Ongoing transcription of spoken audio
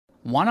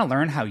Want to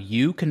learn how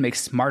you can make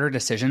smarter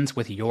decisions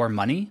with your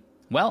money?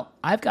 Well,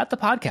 I've got the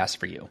podcast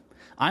for you.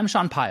 I'm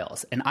Sean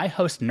Piles, and I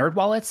host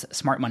NerdWallet's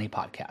Smart Money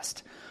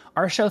Podcast.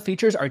 Our show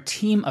features our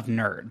team of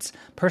nerds,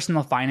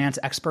 personal finance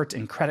experts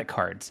in credit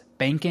cards,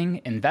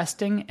 banking,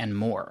 investing, and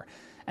more.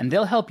 And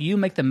they'll help you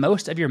make the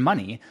most of your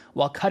money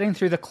while cutting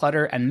through the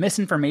clutter and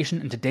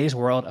misinformation in today's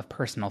world of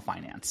personal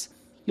finance.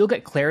 You'll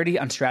get clarity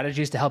on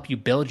strategies to help you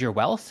build your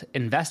wealth,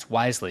 invest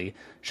wisely,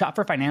 shop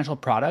for financial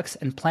products,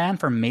 and plan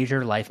for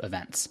major life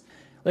events.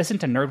 Listen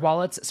to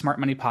NerdWallet's Smart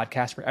Money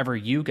Podcast wherever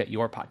you get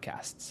your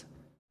podcasts.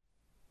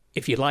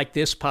 If you like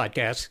this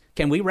podcast,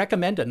 can we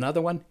recommend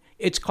another one?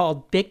 It's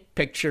called Big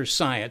Picture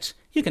Science.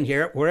 You can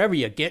hear it wherever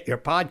you get your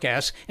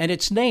podcasts, and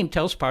its name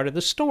tells part of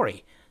the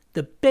story.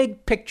 The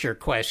big picture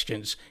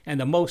questions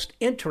and the most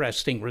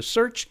interesting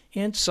research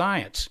in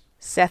science.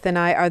 Seth and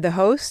I are the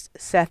hosts.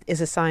 Seth is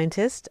a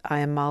scientist. I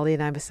am Molly,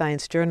 and I'm a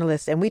science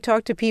journalist. And we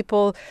talk to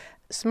people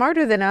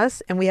smarter than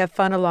us, and we have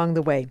fun along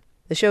the way.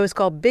 The show is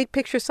called Big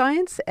Picture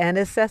Science, and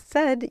as Seth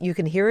said, you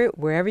can hear it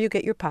wherever you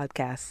get your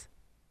podcasts.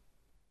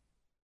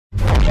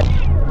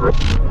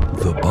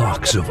 The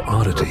Box of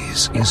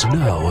Oddities is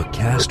now a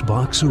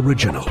CastBox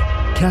original.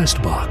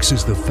 CastBox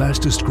is the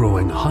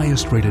fastest-growing,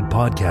 highest-rated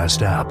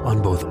podcast app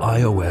on both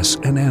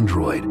iOS and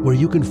Android, where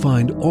you can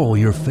find all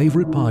your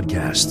favorite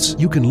podcasts.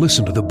 You can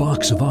listen to The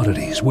Box of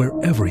Oddities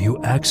wherever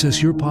you access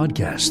your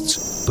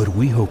podcasts. But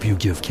we hope you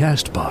give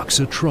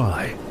CastBox a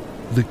try.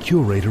 The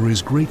curator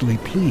is greatly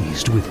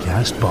pleased with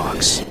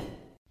CastBox.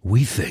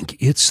 We think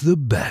it's the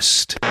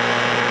best.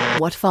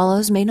 What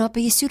follows may not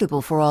be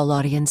suitable for all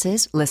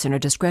audiences. Listener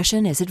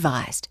discretion is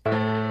advised.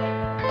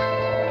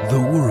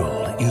 The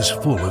world is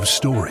full of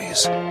stories.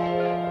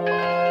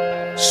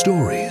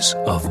 Stories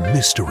of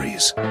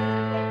mysteries,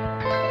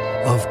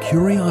 of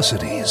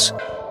curiosities,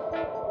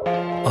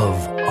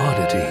 of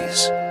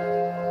oddities.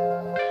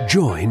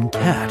 Join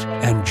Kat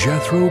and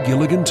Jethro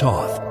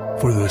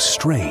Gilligan-Toth for the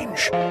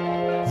strange,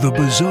 the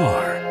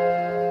bizarre,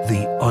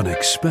 the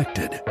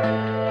unexpected,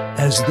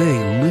 as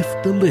they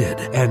lift the lid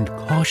and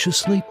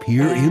cautiously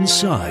peer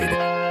inside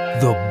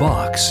the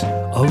Box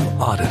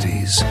of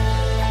Oddities.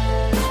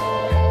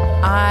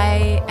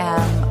 I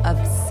am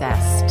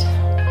obsessed.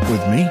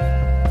 With me?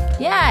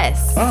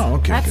 Yes. Oh,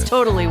 okay. That's good.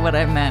 totally what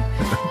I meant.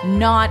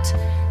 Not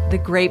the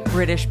Great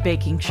British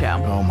Baking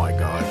Show. Oh my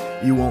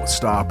God. You won't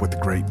stop with the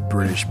Great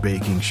British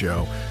Baking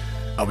Show.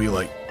 I'll be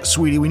like,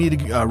 sweetie, we need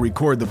to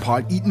record the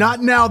pod.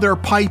 Not now, they're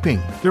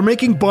piping. They're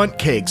making bundt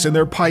cakes and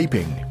they're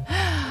piping.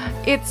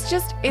 It's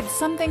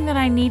something that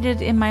I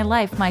needed in my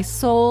life. My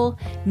soul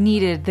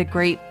needed the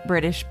Great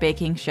British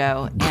Baking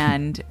Show,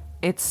 and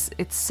it's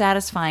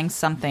satisfying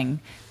something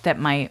that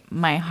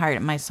my heart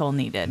and my soul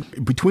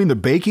needed. Between the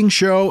baking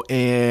show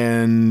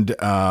and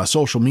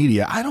social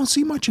media, I don't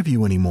see much of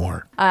you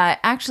anymore.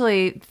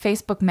 Actually,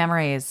 Facebook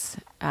Memories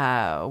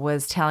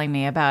was telling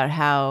me about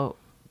how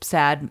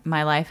sad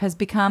my life has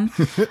become.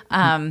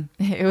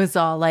 It was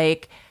all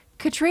like,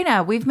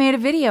 Katrina, we've made a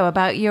video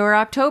about your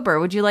October.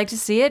 Would you like to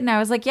see it? And I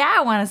was like, yeah,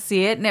 I want to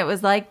see it. And it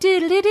was like,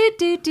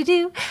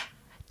 do-do-do-do-do-do.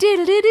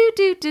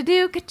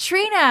 Do-do-do-do-do-do.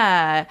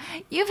 Katrina,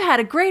 you've had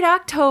a great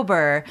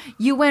October.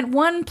 You went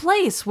one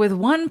place with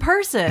one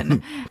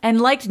person and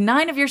liked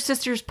 9 of your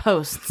sister's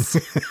posts.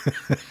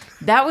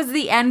 That was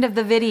the end of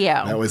the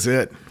video. That was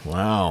it.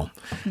 Wow.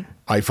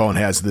 iPhone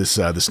has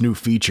this new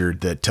feature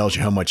that tells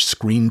you how much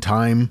screen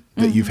time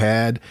that you've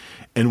had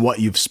and what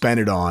you've spent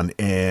it on.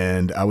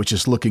 And I was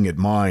just looking at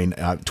mine,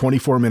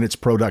 24 minutes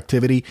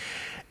productivity,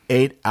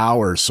 8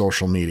 hours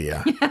social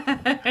media.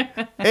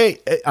 Hey,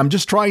 I'm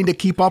just trying to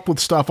keep up with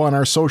stuff on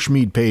our social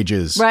media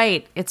pages.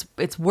 Right.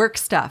 It's work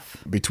stuff.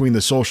 Between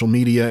the social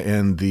media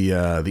and the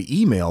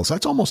emails,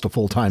 that's almost a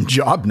full-time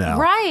job now.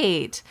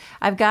 Right.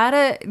 I've got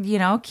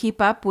to,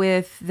 keep up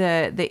with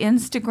the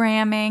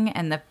Instagramming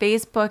and the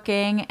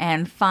Facebooking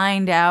and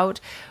find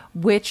out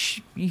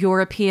which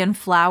European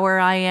flower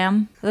I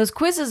am. Those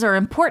quizzes are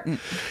important.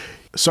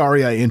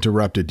 Sorry I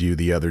interrupted you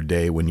the other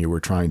day when you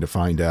were trying to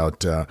find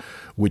out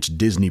which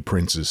Disney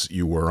princess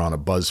you were on a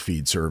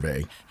BuzzFeed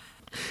survey.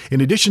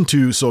 In addition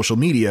to social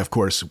media, of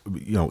course,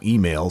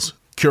 emails,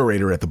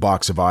 curator at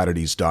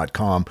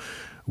theboxofoddities.com,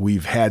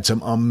 we've had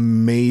some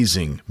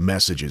amazing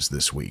messages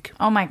this week.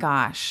 Oh my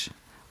gosh.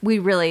 We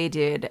really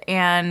did.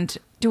 And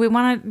do we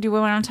want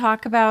to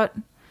talk about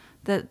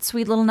the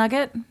sweet little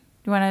nugget?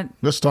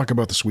 Let's talk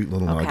about the sweet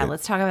little nugget. Okay,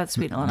 let's talk about the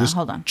sweet little nugget.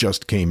 Hold on.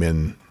 Just came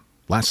in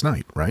last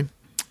night, right?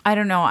 I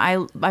don't know.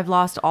 I've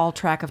lost all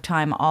track of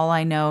time. All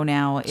I know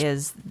now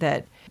is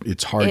that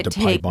it's hard to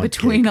pipe on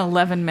between cake.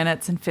 11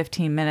 minutes and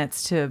 15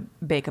 minutes to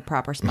bake a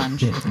proper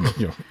sponge.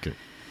 Okay.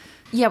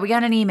 Yeah, we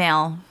got an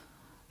email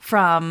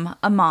from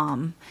a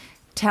mom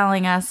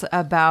telling us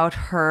about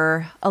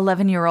her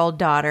 11-year-old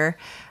daughter.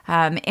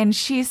 And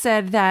she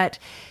said that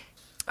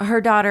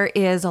her daughter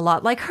is a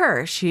lot like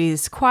her.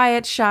 She's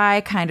quiet,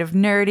 shy, kind of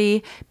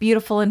nerdy,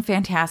 beautiful and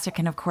fantastic.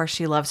 And of course,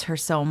 she loves her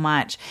so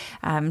much.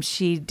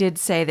 She did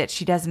say that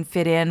she doesn't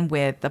fit in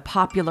with the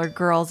popular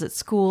girls at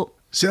school.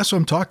 See, that's what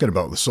I'm talking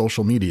about with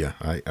social media.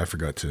 I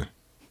forgot to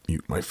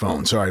mute my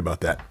phone. Sorry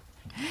about that.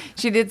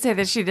 She did say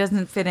that she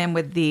doesn't fit in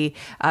with the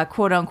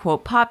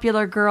quote-unquote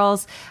popular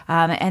girls,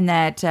 and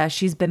that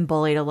she's been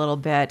bullied a little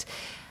bit.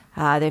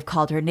 They've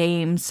called her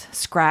names,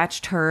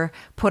 scratched her,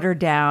 put her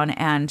down,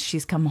 and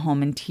she's come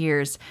home in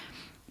tears.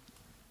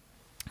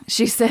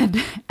 She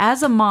said,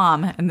 as a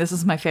mom, and this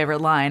is my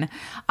favorite line,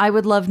 I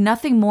would love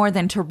nothing more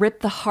than to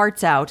rip the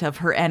hearts out of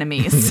her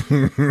enemies.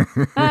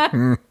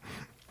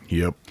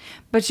 Yep.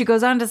 But she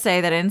goes on to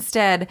say that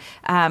instead,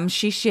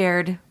 she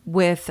shared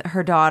with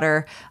her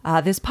daughter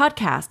this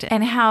podcast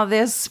and how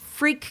this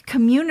freak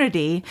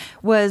community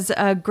was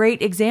a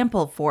great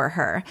example for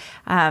her.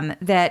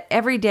 That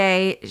every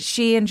day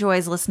she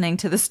enjoys listening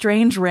to the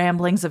strange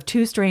ramblings of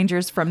two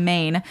strangers from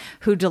Maine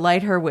who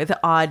delight her with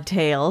odd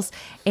tales,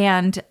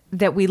 and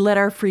that we let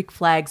our freak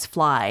flags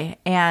fly.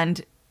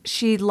 And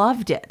she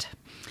loved it.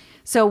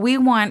 So we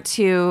want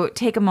to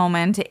take a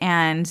moment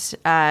and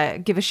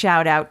give a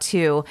shout out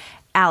to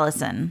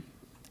Allison.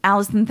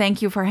 Allison,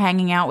 thank you for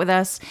hanging out with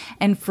us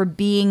and for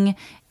being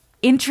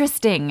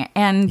interesting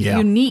and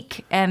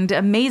unique and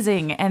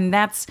amazing. And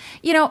that's,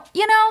 you know.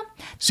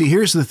 See,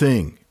 here's the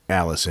thing,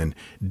 Allison.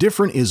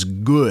 Different is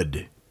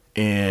good.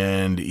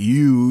 And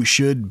you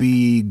should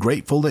be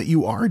grateful that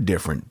you are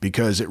different,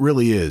 because it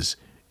really is.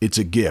 It's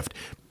a gift.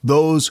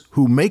 Those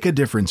who make a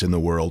difference in the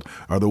world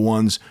are the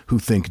ones who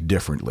think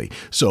differently.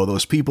 So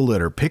those people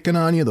that are picking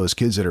on you, those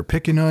kids that are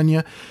picking on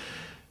you,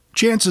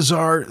 chances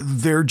are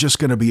they're just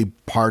going to be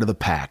part of the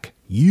pack.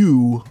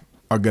 You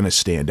are going to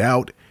stand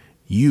out.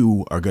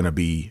 You are going to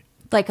be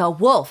like a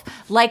wolf,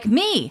 like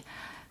me.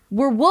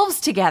 We're wolves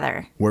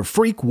together. We're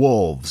freak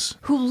wolves.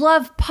 Who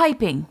love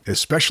piping.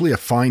 Especially a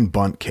fine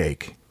bunt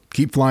cake.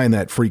 Keep flying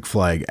that freak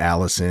flag,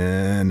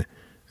 Allison.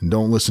 And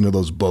don't listen to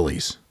those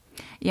bullies.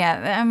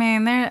 Yeah, I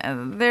mean,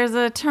 there's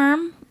a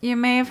term you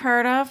may have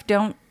heard of.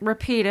 Don't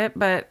repeat it,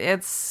 but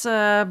it's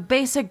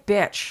basic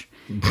bitch.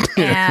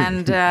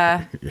 And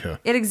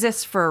it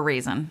exists for a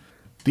reason.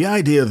 The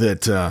idea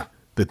that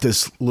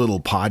this little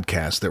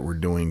podcast that we're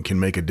doing can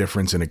make a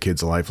difference in a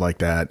kid's life like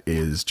that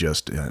is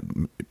just,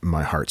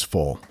 my heart's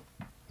full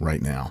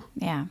right now.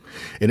 Yeah.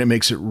 And it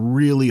makes it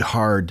really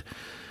hard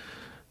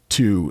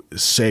to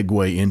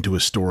segue into a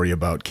story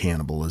about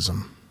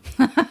cannibalism.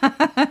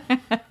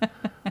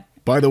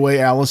 By the way,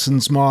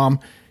 Allison's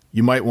mom,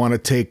 you might want to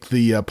take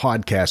the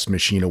podcast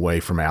machine away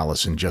from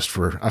Allison just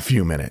for a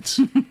few minutes.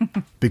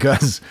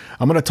 Because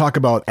I'm going to talk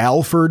about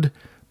Alfred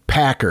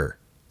Packer,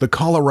 the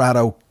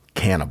Colorado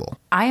cannibal.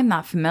 I am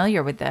not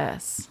familiar with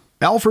this.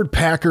 Alfred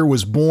Packer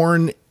was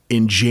born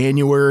in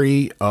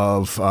January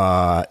of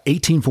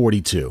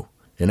 1842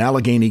 in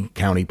Allegheny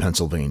County,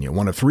 Pennsylvania,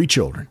 one of three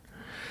children.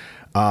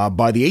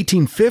 By the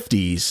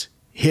 1850s,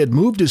 he had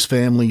moved his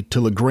family to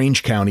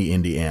LaGrange County,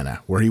 Indiana,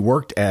 where he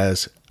worked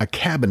as a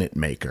cabinet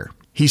maker.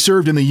 He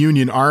served in the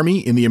Union Army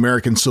in the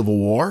American Civil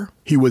War.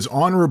 He was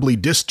honorably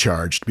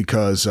discharged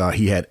because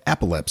he had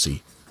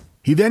epilepsy.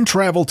 He then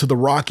traveled to the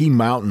Rocky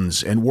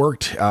Mountains and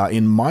worked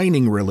in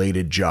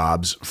mining-related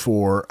jobs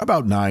for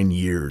about 9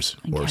 years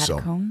or so.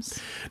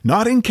 Catacombs?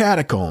 Not in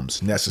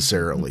catacombs,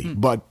 necessarily,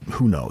 but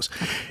who knows.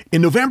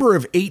 In November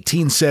of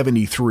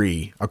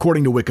 1873,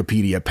 according to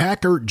Wikipedia,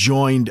 Packer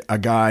joined a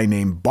guy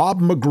named Bob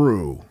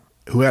McGrew,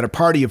 who had a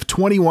party of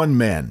 21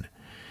 men.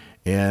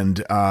 And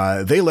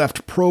they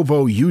left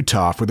Provo,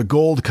 Utah for the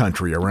gold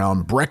country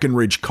around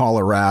Breckenridge,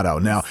 Colorado.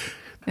 Now,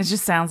 it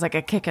just sounds like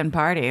a kickin'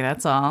 party,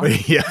 that's all.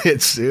 Yeah,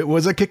 it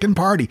was a kickin'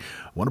 party.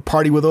 I want to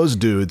party with those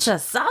dudes.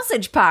 It's a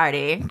sausage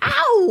party.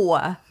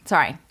 Ow!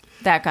 Sorry,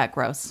 that got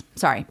gross.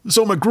 Sorry.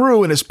 So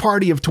McGrew and his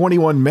party of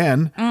 21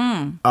 men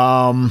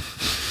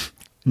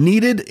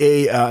needed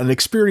an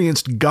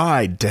experienced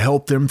guide to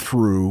help them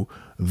through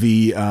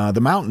the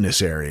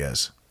mountainous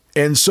areas.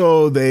 And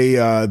so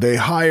they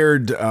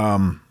hired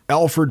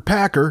Alfred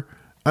Packer,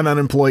 an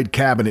unemployed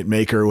cabinet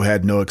maker who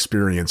had no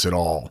experience at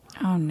all.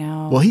 Oh,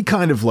 no. Well, he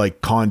kind of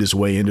like conned his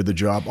way into the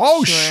job.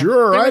 Oh,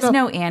 sure. There was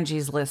no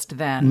Angie's List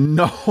then.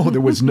 No,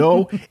 there was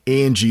no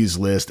Angie's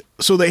List.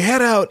 So they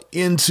head out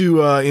into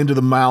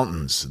the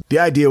mountains. The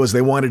idea was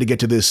they wanted to get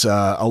to this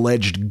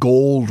alleged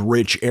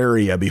gold-rich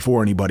area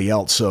before anybody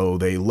else, so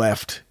they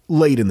left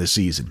late in the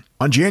season.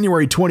 On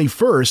January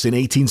 21st in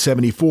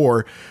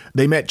 1874,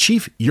 they met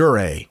Chief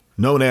Urey,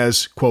 known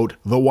as, quote,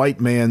 the white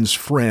man's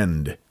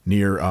friend,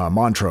 near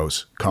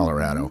Montrose,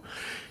 Colorado. Mm-hmm.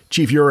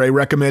 Chief Urey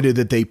recommended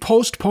that they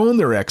postpone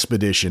their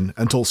expedition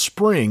until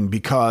spring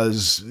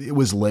because it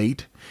was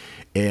late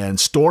and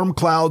storm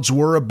clouds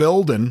were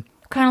a-building.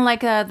 Kind of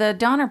like the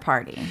Donner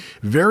Party.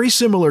 Very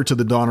similar to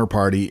the Donner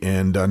Party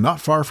and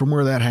not far from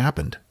where that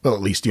happened. Well,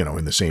 at least,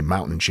 in the same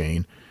mountain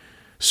chain.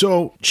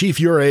 So Chief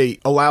Urey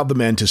allowed the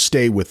men to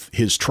stay with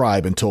his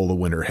tribe until the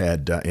winter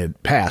had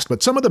passed.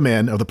 But some of the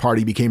men of the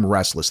party became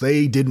restless.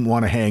 They didn't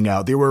want to hang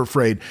out. They were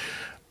afraid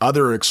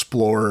other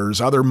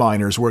explorers, other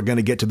miners were going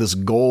to get to this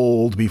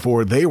gold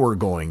before they were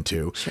going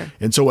to. Sure.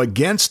 And so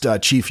against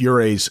Chief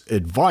Urey's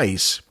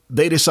advice,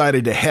 they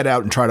decided to head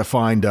out and try to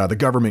find the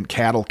government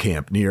cattle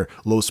camp near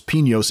Los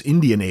Pinos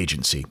Indian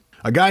Agency.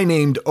 A guy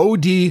named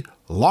O.D.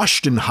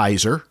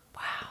 Lochtenheiser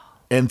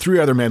and 3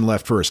 other men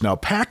left first. Now,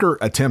 Packer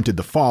attempted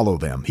to follow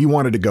them. He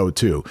wanted to go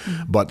too.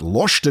 But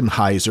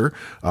Lochtenheiser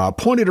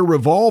pointed a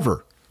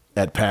revolver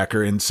at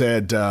Packer and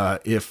said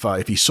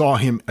if he saw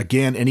him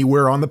again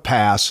anywhere on the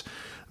pass,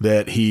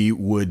 that he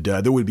would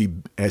there would be,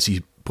 as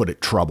he put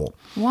it, trouble.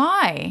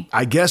 Why?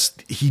 I guess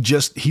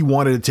he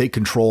wanted to take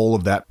control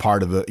of that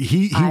part of the.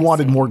 He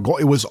wanted more.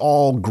 It was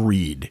all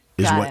greed.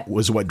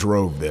 Was what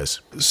drove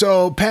this.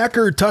 So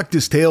Packer tucked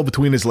his tail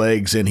between his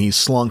legs and he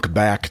slunk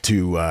back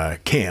to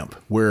camp,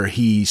 where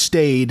he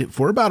stayed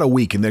for about a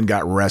week and then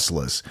got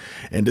restless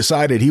and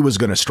decided he was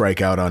going to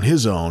strike out on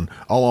his own,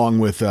 along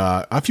with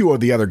a few of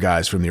the other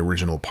guys from the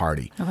original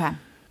party. Okay.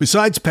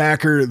 Besides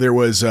Packer, there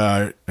was,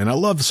 and I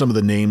love some of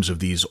the names of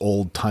these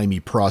old-timey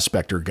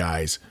prospector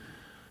guys,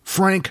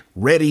 Frank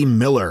Reddy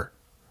Miller,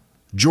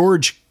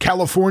 George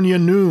California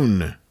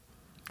Noon.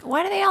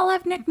 Why do they all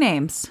have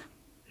nicknames?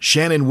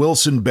 Shannon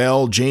Wilson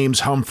Bell,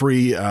 James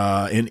Humphrey,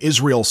 and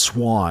Israel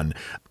Swan.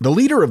 The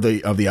leader of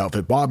the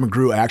outfit, Bob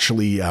McGrew,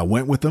 actually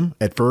went with them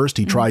at first.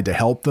 He tried to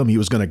help them. He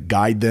was going to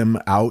guide them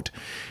out.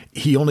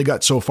 He only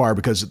got so far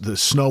because the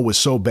snow was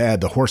so bad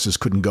the horses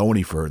couldn't go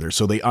any further.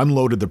 So they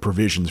unloaded the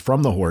provisions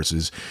from the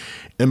horses,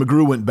 and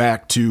McGrew went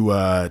back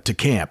to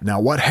camp. Now,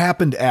 what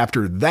happened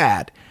after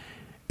that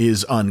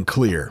is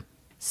unclear.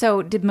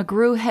 So did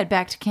McGrew head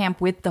back to camp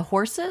with the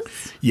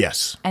horses?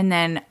 Yes. And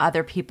then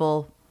other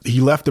people... He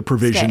left the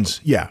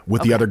provisions,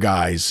 with the other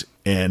guys.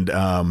 And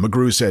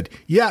McGrew said,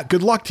 yeah,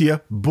 good luck to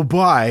you.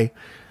 Bye-bye.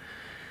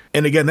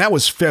 And again, that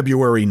was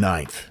February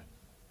 9th.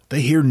 They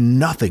hear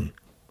nothing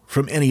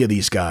from any of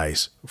these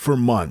guys for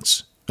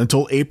months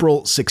until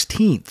April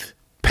 16th.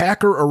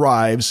 Packer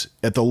arrives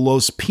at the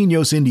Los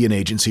Pinos Indian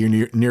Agency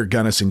near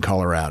Gunnison,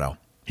 Colorado.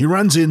 He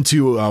runs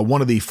into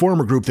one of the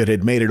former group that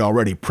had made it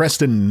already,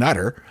 Preston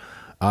Nutter,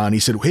 and he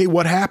said, hey,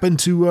 what happened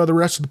to the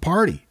rest of the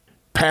party?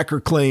 Packer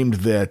claimed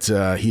that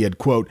he had,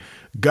 quote,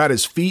 got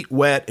his feet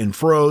wet and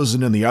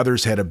frozen and the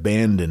others had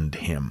abandoned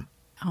him.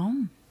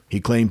 Oh. He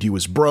claimed he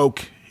was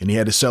broke and he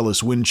had to sell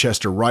his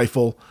Winchester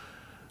rifle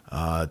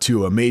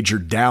to a Major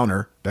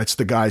Downer. That's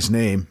the guy's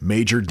name,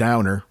 Major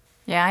Downer.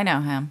 Yeah, I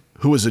know him.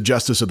 Who was a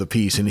justice of the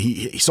peace, and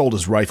he sold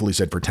his rifle, he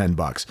said, for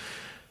 $10.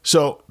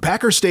 So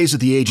Packer stays at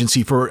the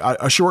agency for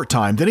a short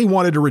time. Then he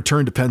wanted to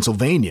return to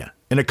Pennsylvania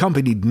and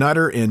accompanied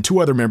Nutter and 2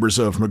 other members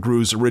of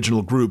McGrew's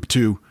original group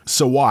to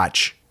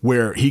Saguache,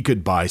 where he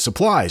could buy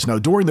supplies. Now,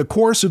 during the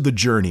course of the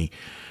journey,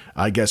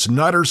 I guess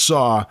Nutter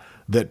saw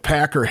that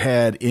Packer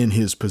had in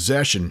his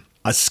possession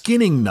a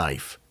skinning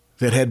knife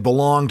that had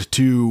belonged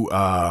to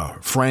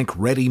Frank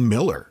Reddy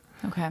Miller.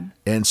 Okay.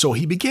 And so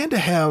he began to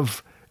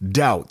have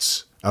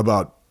doubts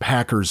about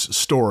Packer's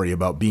story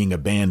about being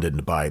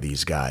abandoned by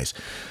these guys.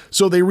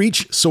 So they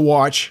reach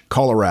Saguache,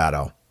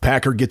 Colorado.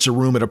 Packer gets a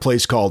room at a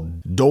place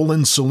called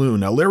Dolan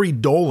Saloon. Now, Larry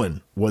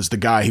Dolan was the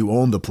guy who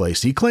owned the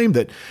place. He claimed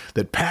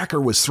that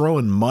Packer was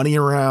throwing money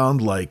around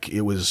like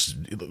there was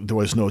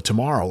no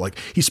tomorrow. Like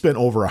he spent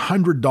over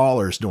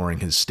 $100 during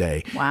his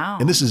stay. Wow.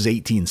 And this is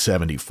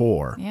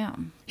 1874. Yeah.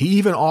 He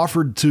even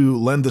offered to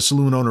lend the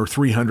saloon owner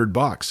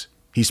 $300.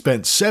 He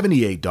spent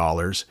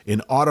 $78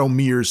 in Otto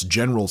Mears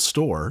General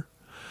Store.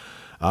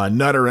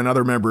 Nutter and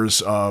other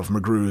members of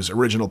McGrew's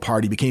original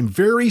party became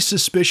very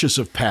suspicious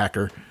of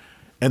Packer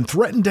and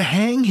threatened to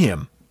hang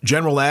him.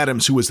 General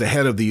Adams, who was the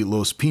head of the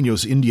Los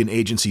Pinos Indian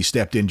Agency,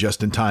 stepped in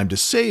just in time to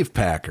save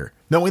Packer.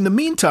 Now, in the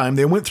meantime,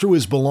 they went through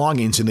his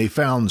belongings and they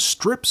found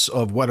strips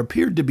of what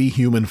appeared to be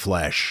human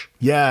flesh.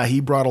 Yeah, he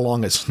brought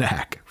along a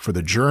snack for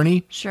the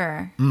journey.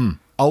 Sure.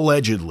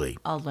 Allegedly.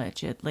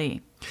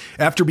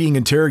 After being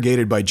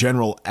interrogated by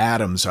General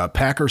Adams,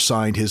 Packer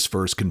signed his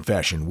first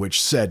confession,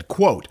 which said,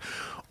 quote,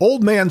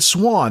 Old Man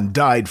Swan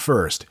died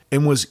first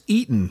and was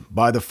eaten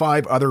by the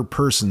 5 other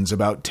persons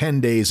about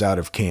 10 days out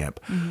of camp.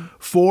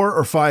 4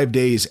 or 5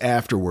 days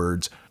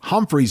afterwards,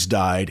 Humphreys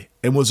died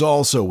and was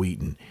also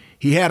eaten.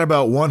 He had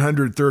about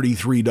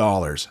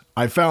 $133.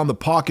 I found the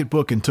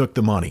pocketbook and took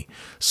the money.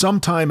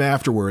 Sometime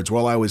afterwards,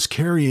 while I was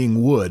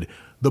carrying wood,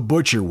 the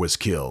butcher was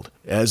killed,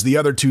 as the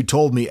other 2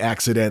 told me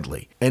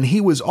accidentally, and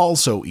he was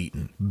also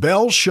eaten.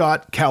 Bell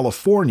shot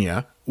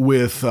California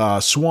with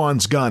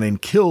Swan's gun and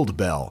killed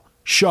Bell.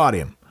 Shot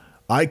him.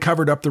 I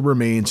covered up the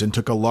remains and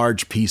took a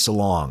large piece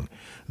along.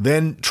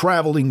 Then,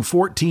 traveling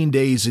 14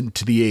 days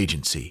into the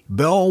agency,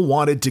 Bell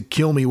wanted to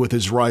kill me with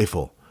his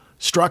rifle,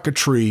 struck a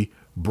tree,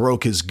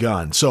 broke his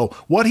gun. So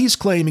what he's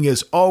claiming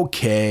is,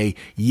 okay,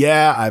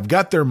 yeah, I've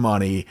got their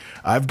money.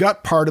 I've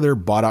got part of their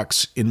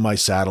buttocks in my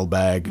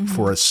saddlebag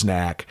for a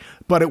snack,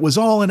 but it was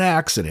all an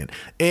accident,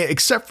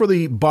 except for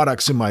the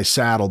buttocks in my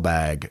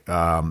saddlebag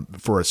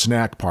for a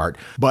snack part.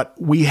 But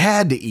we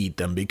had to eat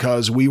them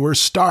because we were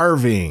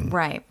starving.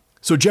 Right.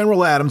 So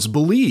General Adams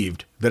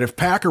believed that if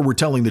Packer were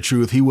telling the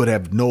truth, he would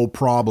have no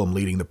problem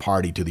leading the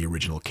party to the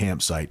original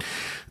campsite.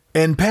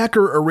 And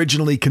Packer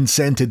originally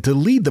consented to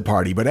lead the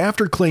party, but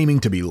after claiming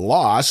to be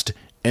lost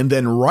and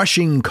then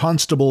rushing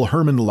Constable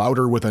Herman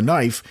Lauder with a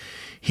knife,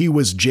 he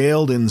was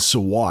jailed in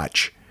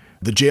Saguache.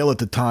 The jail at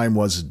the time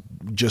was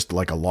just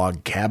like a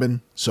log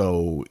cabin,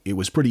 so it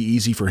was pretty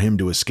easy for him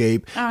to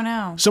escape. Oh,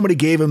 no. Somebody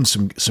gave him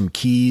some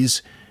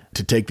keys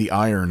to take the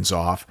irons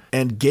off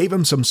and gave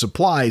him some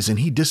supplies, and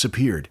he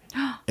disappeared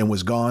and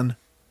was gone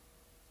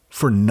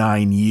for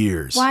 9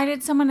 years. Why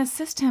did someone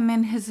assist him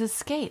in his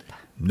escape?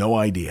 No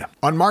idea.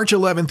 On March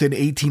 11th in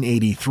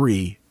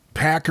 1883,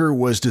 Packer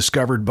was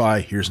discovered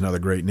by, here's another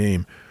great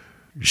name,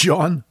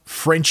 Jean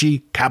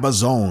Frenchy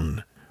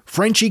Cabazon.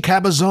 Frenchy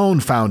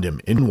Cabazon found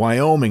him in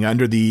Wyoming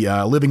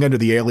living under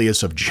the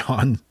alias of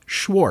John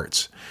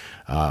Schwartz,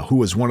 who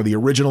was one of the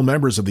original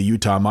members of the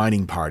Utah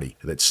Mining Party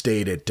that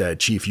stayed at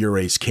Chief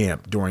Uray's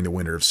camp during the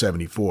winter of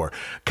 74.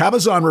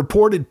 Cabazon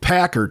reported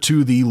Packer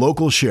to the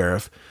local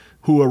sheriff,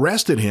 who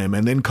arrested him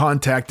and then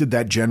contacted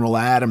that General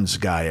Adams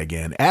guy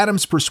again.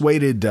 Adams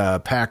persuaded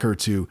Packer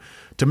to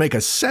make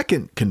a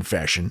second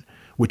confession,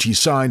 which he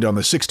signed on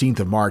the 16th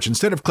of March.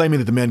 Instead of claiming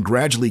that the men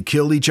gradually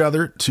killed each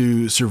other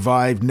to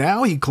survive,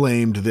 now he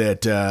claimed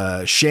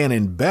that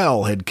Shannon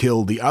Bell had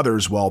killed the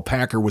others while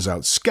Packer was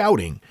out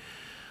scouting.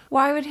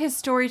 Why would his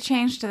story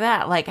change to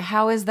that? Like,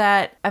 how is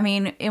that? I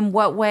mean, in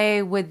what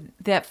way would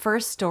that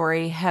first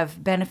story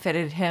have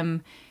benefited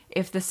him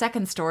if the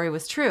second story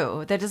was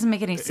true? That doesn't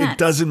make any sense. It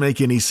doesn't make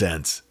any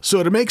sense.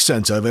 So to make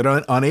sense of it,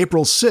 on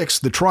April 6th,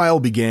 the trial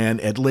began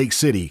at Lake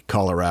City,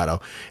 Colorado,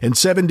 and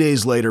 7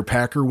 days later,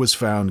 Packer was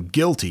found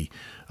guilty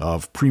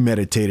of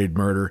premeditated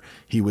murder.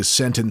 He was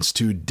sentenced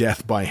to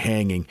death by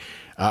hanging.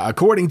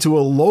 According to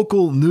a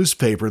local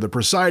newspaper, the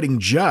presiding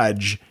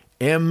judge,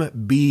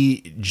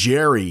 M.B.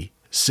 Jerry,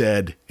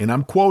 said, and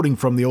I'm quoting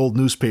from the old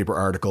newspaper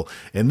article,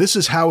 and this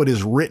is how it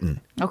is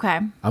written. Okay.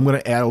 I'm going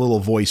to add a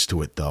little voice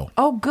to it, though.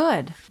 Oh,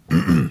 good.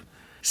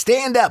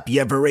 Stand up,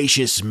 you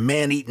voracious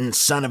man-eating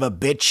son of a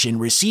bitch, and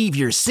receive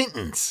your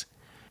sentence.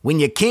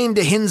 When you came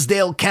to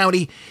Hinsdale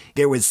County,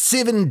 there was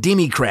 7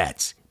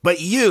 Democrats,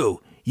 but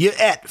you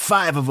ate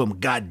 5 of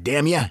them,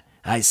 goddamn you.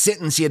 I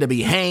sentence you to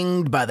be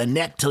hanged by the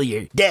neck till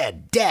you're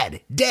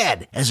dead,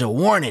 as a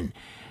warning,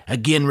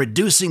 again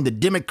reducing the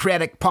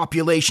Democratic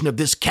population of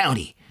this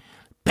county.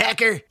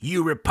 Packer,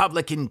 you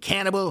Republican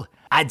cannibal,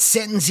 I'd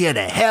sentence you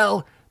to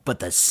hell, but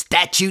the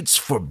statutes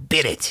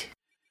forbid it.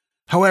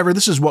 However,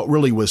 this is what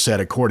really was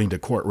said according to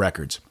court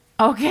records.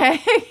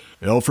 Okay.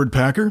 Alfred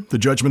Packer, the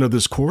judgment of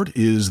this court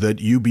is that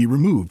you be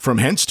removed from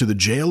hence to the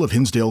jail of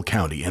Hinsdale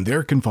County, and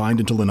there confined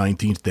until the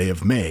 19th day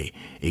of May,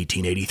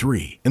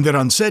 1883. And that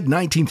on said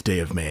 19th day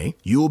of May,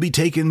 you will be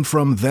taken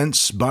from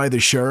thence by the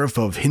sheriff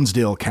of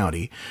Hinsdale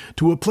County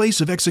to a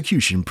place of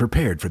execution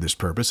prepared for this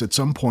purpose at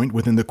some point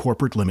within the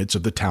corporate limits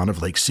of the town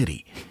of Lake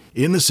City,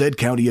 in the said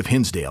county of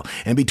Hinsdale,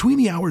 and between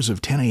the hours of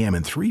 10 a.m.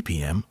 and 3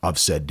 p.m. of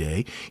said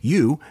day,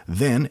 you,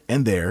 then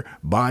and there,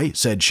 by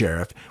said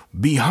sheriff,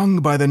 be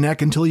hung by the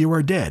neck until you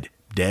are dead,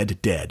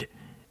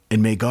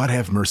 and may God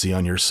have mercy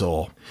on your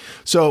soul.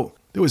 So,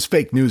 there was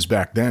fake news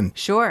back then.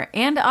 Sure.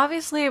 And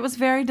obviously it was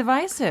very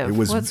divisive.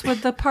 What's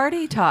with the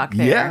party talk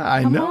there? Yeah,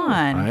 I know. Come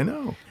on. I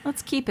know.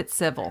 Let's keep it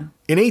civil.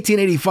 In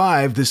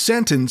 1885, the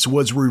sentence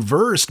was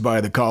reversed by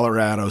the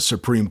Colorado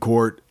Supreme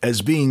Court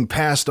as being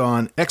passed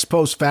on ex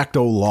post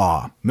facto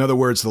law. In other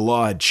words, the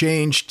law had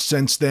changed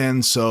since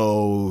then,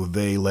 so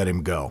they let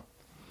him go.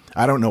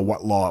 I don't know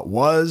what law it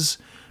was,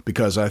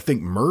 because I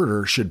think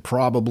murder should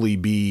probably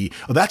be...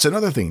 Oh, that's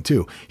another thing,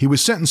 too. He was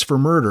sentenced for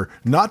murder,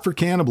 not for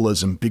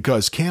cannibalism,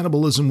 because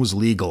cannibalism was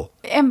legal.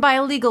 And by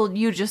legal,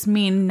 you just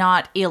mean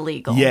not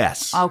illegal.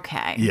 Yes.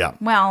 Okay. Yeah.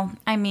 Well,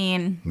 I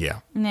mean... Yeah.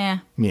 Nah.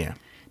 Yeah.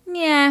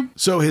 Yeah.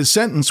 So his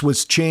sentence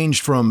was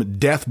changed from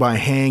death by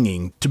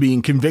hanging to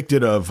being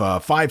convicted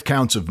of 5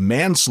 counts of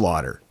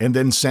manslaughter and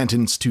then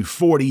sentenced to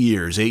 40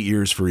 years, 8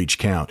 years for each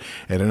count,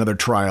 at another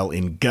trial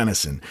in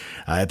Gunnison.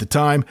 At the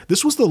time,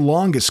 this was the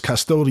longest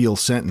custodial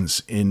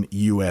sentence in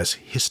U.S.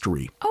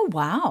 history. Oh,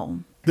 wow.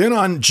 Then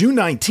on June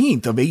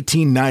 19th of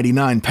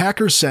 1899,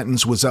 Packer's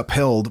sentence was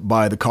upheld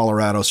by the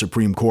Colorado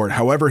Supreme Court.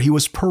 However, he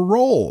was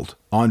paroled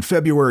on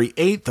February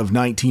 8th of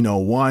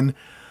 1901.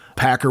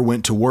 Packer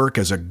went to work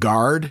as a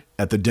guard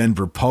at the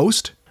Denver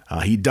Post.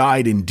 He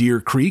died in Deer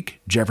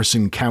Creek,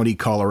 Jefferson County,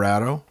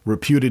 Colorado,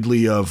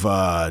 reputedly of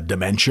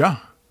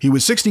dementia. He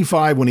was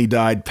 65 when he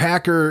died.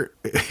 Packer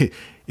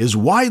is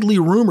widely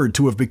rumored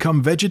to have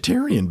become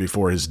vegetarian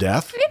before his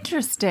death.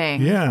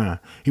 Interesting. Yeah.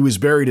 He was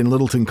buried in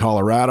Littleton,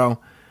 Colorado.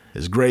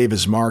 His grave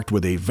is marked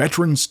with a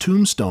veteran's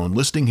tombstone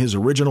listing his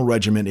original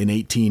regiment in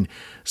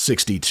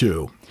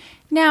 1862.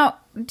 Now,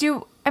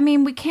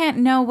 we can't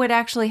know what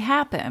actually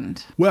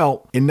happened.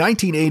 Well, in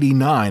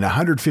 1989,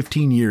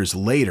 115 years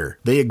later,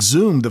 they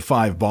exhumed the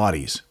 5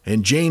 bodies,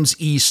 and James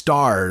E.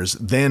 Starrs,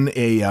 then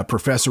a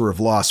professor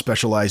of law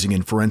specializing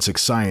in forensic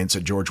science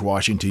at George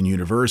Washington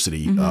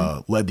University,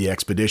 led the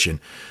expedition.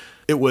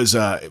 It was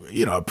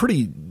a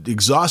pretty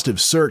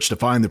exhaustive search to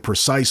find the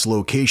precise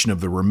location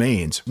of the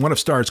remains. One of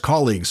Starr's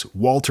colleagues,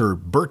 Walter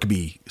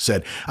Birkby,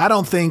 said, "I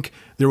don't think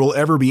there will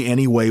ever be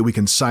any way we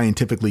can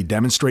scientifically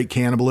demonstrate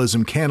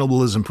cannibalism.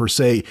 Cannibalism, per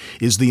se,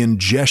 is the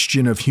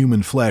ingestion of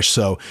human flesh,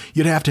 so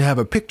you'd have to have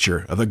a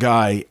picture of the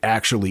guy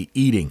actually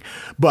eating."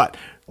 But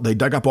They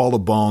dug up all the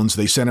bones.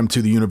 They sent them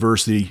to the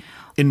university.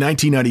 In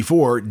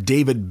 1994,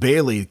 David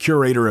Bailey,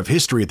 curator of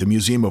history at the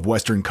Museum of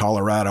Western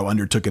Colorado,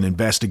 undertook an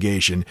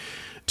investigation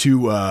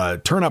to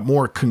turn up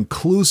more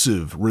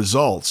conclusive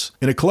results.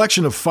 In a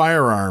collection of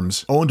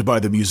firearms owned by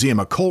the museum,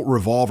 a Colt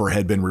revolver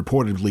had been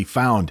reportedly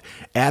found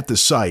at the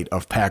site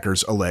of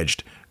Packer's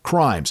alleged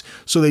crimes.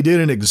 So they did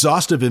an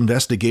exhaustive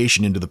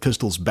investigation into the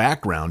pistol's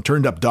background,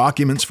 turned up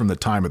documents from the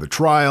time of the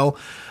trial.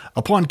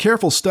 Upon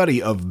careful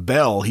study of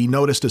Bell, he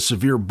noticed a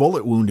severe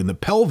bullet wound in the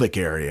pelvic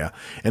area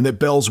and that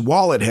Bell's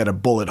wallet had a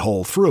bullet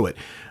hole through it.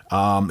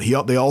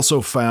 They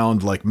also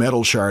found like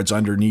metal shards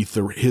underneath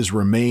his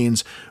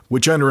remains,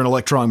 which under an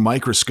electron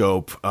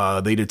microscope,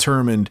 they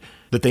determined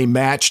that they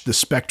matched the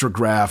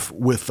spectrograph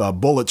with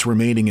bullets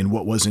remaining in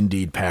what was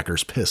indeed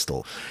Packer's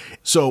pistol.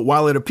 So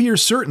while it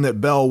appears certain that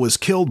Bell was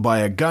killed by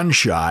a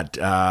gunshot,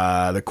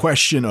 the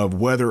question of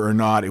whether or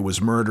not it was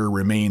murder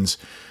remains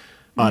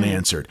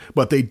unanswered.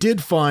 But they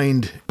did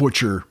find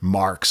butcher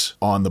marks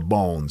on the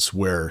bones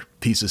where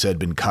pieces had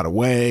been cut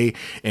away,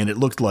 and it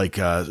looked like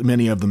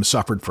many of them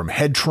suffered from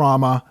head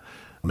trauma,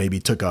 maybe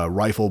took a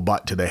rifle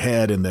butt to the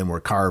head and then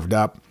were carved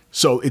up.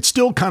 So it's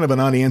still kind of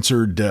an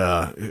unanswered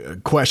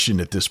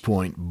question at this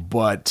point,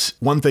 but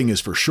one thing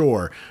is for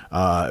sure,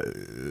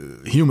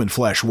 human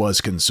flesh was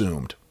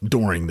consumed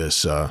during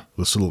this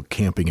little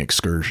camping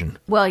excursion.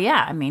 Well,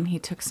 yeah, I mean, he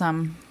took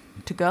some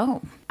to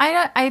go.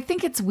 I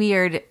think it's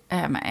weird,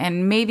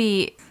 and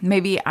maybe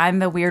I'm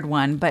the weird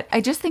one, but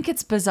I just think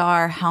it's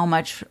bizarre how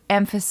much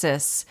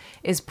emphasis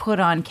is put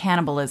on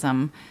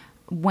cannibalism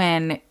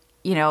when,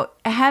 you know,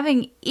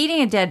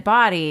 eating a dead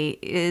body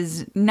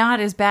is not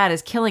as bad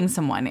as killing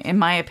someone, in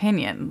my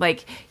opinion.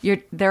 Like,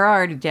 they're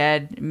already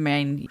dead. I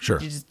mean, sure,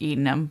 you're just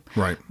eating them.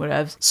 Right.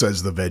 Whatever.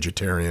 Says the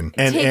vegetarian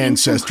and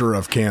ancestor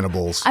of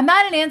cannibals. I'm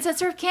not an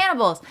ancestor of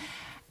cannibals.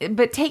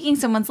 But taking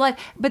someone's life.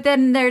 But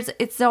then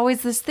it's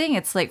always this thing.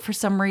 It's like, for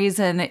some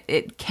reason,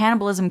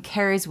 cannibalism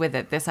carries with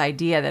it this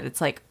idea that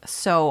it's like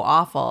so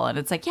awful. And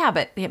it's like, yeah,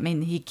 but I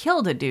mean, he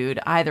killed a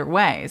dude either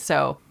way.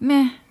 So,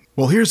 meh.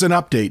 Well, here's an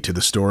update to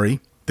the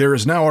story. There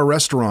is now a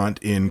restaurant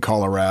in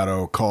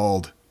Colorado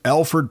called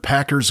Alfred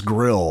Packer's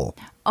Grill.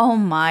 Oh,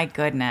 my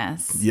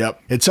goodness.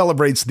 Yep. It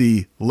celebrates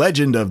the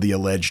legend of the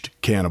alleged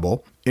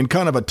cannibal in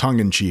kind of a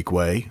tongue-in-cheek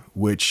way,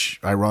 which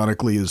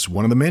ironically is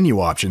one of the menu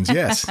options,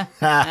 yes.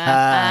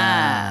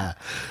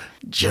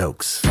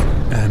 Jokes.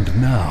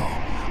 And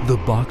now, the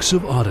Box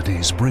of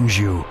Oddities brings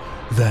you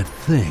That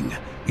Thing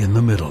in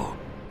the Middle.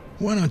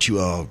 Why don't you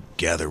all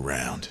gather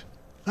round?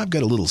 I've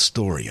got a little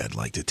story I'd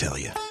like to tell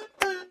you.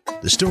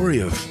 The story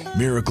of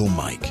Miracle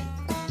Mike,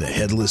 the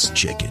headless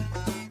chicken.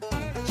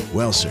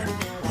 Well, sir,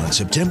 on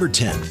September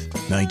 10th,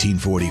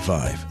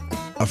 1945,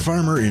 a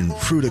farmer in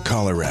Fruita,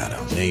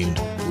 Colorado, named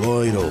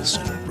Lloyd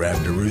Olson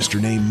grabbed a rooster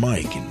named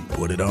Mike and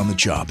put it on the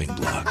chopping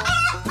block.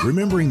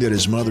 Remembering that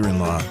his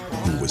mother-in-law,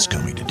 who was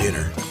coming to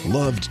dinner,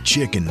 loved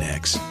chicken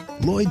necks,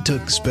 Lloyd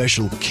took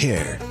special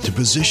care to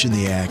position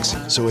the axe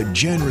so a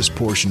generous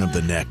portion of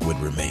the neck would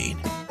remain.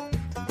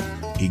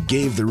 He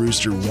gave the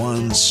rooster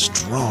one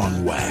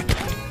strong whack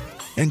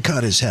and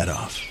cut his head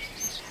off.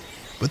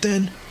 But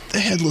then the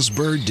headless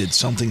bird did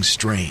something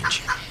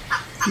strange.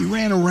 He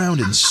ran around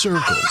in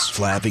circles,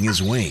 flapping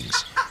his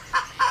wings.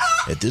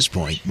 At this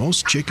point,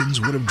 most chickens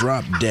would have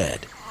dropped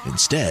dead.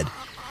 Instead,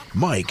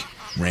 Mike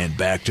ran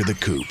back to the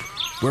coop,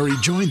 where he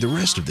joined the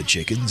rest of the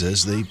chickens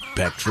as they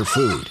pecked for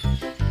food.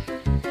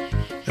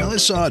 Now,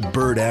 this odd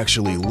bird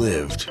actually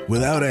lived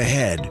without a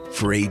head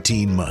for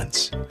 18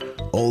 months.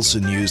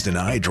 Olson used an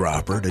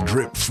eyedropper to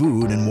drip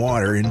food and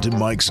water into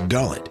Mike's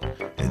gullet,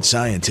 and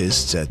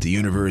scientists at the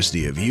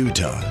University of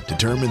Utah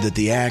determined that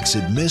the axe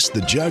had missed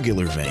the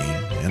jugular vein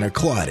and a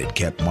clot had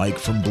kept Mike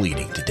from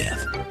bleeding to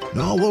death.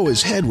 Now, although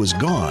his head was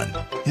gone,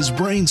 his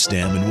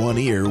brainstem and one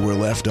ear were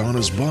left on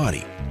his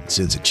body.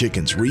 Since a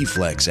chicken's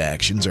reflex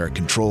actions are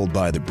controlled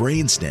by the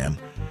brainstem,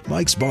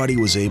 Mike's body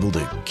was able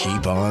to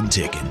keep on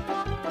ticking.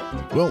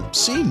 Well,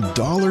 seeing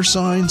dollar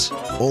signs,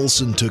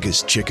 Olson took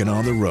his chicken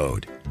on the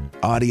road.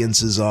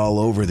 Audiences all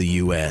over the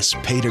U.S.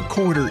 paid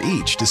 $0.25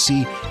 each to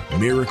see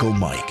Miracle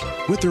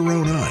Mike with their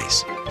own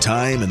eyes.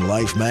 Time and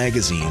Life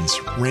magazines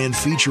ran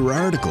feature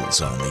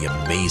articles on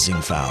the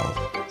amazing fowl.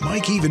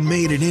 Mike even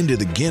made it into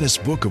the Guinness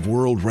Book of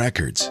World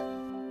Records.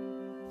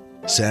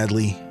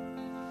 Sadly,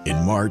 in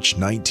March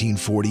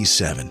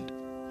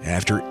 1947,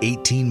 after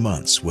 18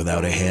 months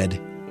without a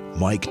head,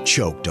 Mike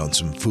choked on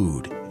some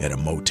food at a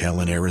motel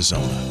in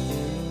Arizona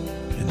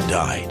and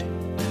died.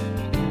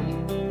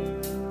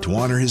 To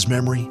honor his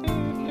memory,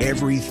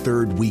 every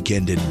third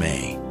weekend in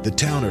May, the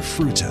town of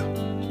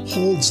Fruita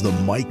holds the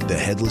Mike the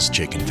Headless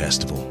Chicken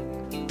Festival.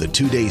 The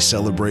 2-day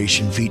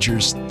celebration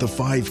features the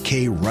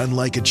 5K Run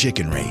Like a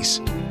Chicken race,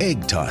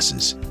 egg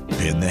tosses,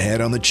 pin the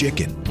head on the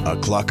chicken, a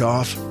cluck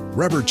off,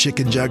 rubber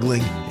chicken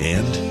juggling,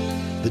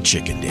 and the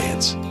chicken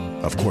dance.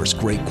 Of course,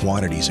 great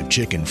quantities of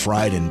chicken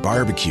fried and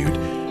barbecued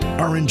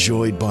are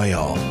enjoyed by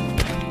all.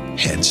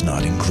 heads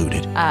not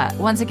included.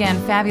 Once again,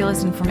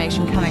 fabulous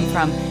information coming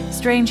from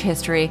Strange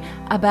History,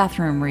 a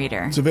bathroom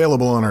reader. It's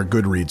available on our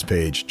Goodreads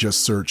page.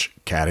 Just search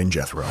Cat and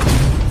Jethro.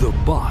 The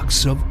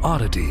Box of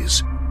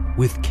Oddities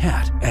with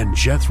Cat and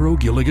Jethro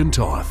Gilligan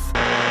Toth.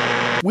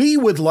 We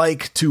would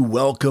like to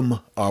welcome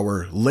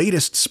our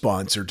latest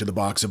sponsor to the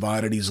Box of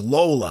Oddities,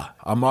 Lola,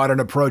 a modern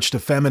approach to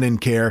feminine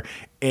care,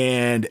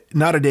 and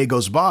not a day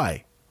goes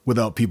by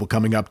without people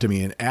coming up to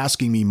me and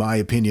asking me my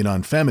opinion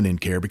on feminine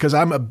care, because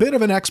I'm a bit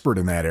of an expert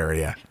in that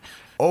area.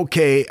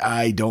 Okay,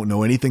 I don't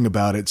know anything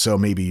about it, so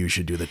maybe you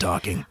should do the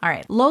talking. All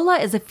right. Lola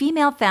is a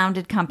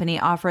female-founded company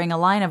offering a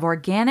line of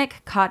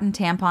organic cotton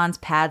tampons,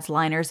 pads,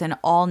 liners, and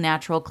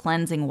all-natural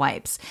cleansing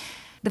wipes.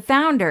 The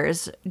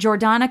founders,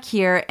 Jordana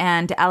Kier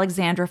and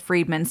Alexandra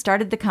Friedman,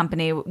 started the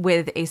company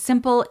with a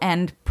simple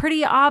and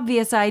pretty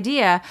obvious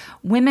idea.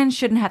 Women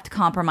shouldn't have to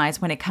compromise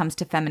when it comes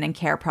to feminine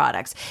care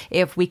products.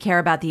 If we care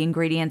about the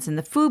ingredients in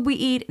the food we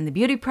eat and the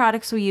beauty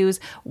products we use,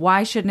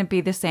 why shouldn't it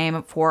be the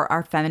same for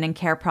our feminine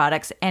care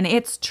products? And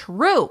it's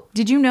true.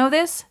 Did you know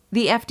this?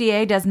 The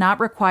FDA does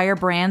not require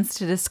brands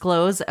to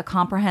disclose a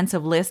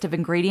comprehensive list of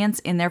ingredients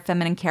in their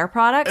feminine care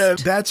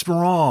products. That's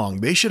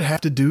wrong. They should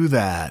have to do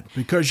that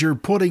because you're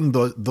putting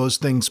those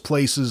things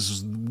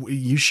places.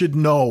 You should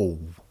know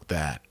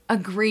that.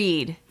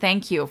 Agreed.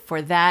 Thank you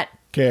for that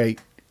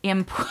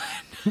input.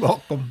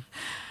 Welcome.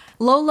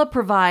 Lola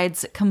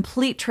provides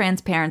complete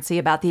transparency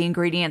about the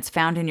ingredients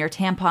found in your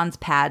tampons,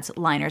 pads,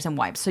 liners, and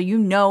wipes, so you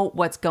know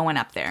what's going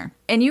up there.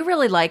 And you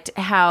really liked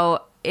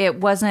how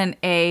it wasn't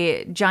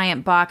a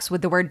giant box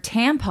with the word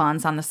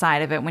tampons on the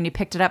side of it when you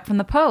picked it up from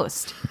the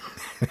post.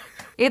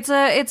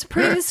 It's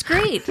pretty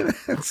discreet.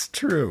 That's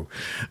true.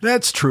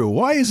 That's true.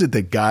 Why is it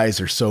that guys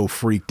are so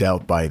freaked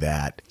out by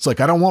that? It's like,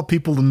 I don't want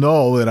people to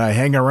know that I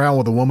hang around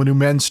with a woman who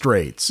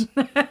menstruates.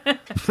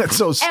 That's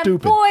so stupid.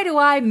 And boy, do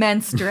I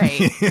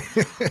menstruate.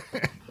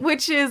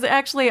 Which is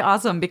actually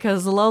awesome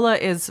because Lola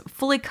is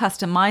fully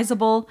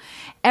customizable.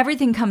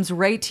 Everything comes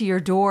right to your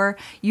door.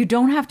 You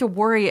don't have to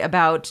worry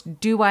about,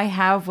 do I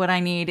have what I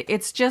need?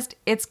 It's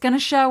going to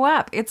show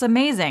up. It's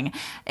amazing.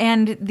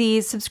 And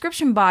the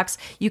subscription box,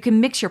 you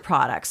can mix your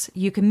products.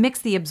 You can mix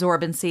the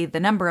absorbency, the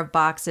number of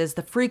boxes,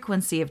 the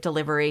frequency of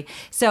delivery.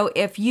 So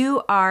if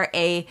you are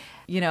a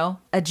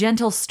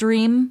gentle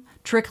stream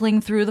trickling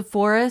through the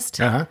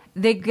forest,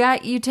 they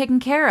got you taken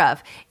care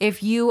of.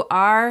 If you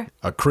are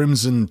a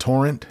crimson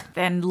torrent,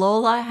 then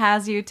Lola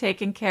has you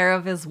taken care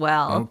of as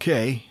well.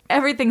 Okay.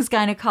 Everything's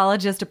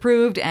gynecologist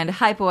approved and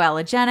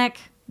hypoallergenic.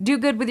 Do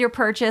good with your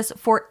purchase.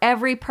 For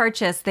every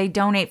purchase, they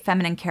donate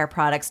feminine care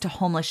products to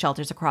homeless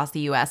shelters across the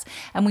U.S.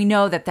 And we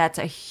know that that's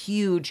a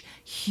huge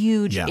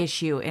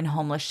issue in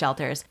homeless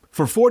shelters.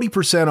 For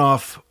 40%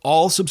 off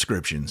all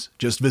subscriptions,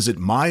 just visit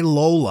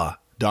mylola.com.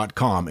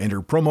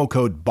 Enter promo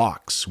code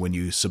BOX when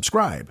you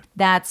subscribe.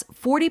 That's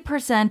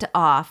 40%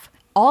 off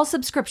all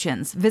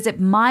subscriptions.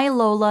 Visit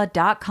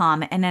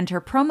mylola.com and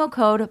enter promo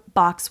code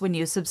BOX when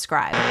you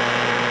subscribe.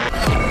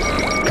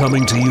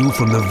 Coming to you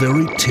from the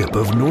very tip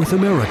of North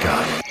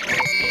America,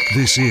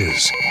 this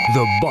is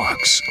the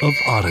Box of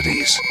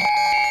Oddities.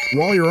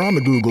 While you're on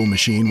the Google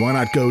machine, why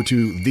not go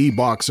to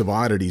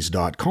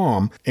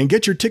theboxofoddities.com and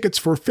get your tickets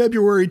for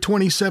February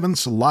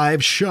 27th's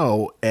live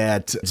show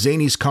at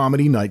Zany's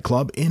Comedy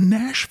Nightclub in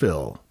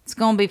Nashville. It's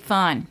going to be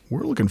fun.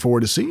 We're looking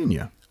forward to seeing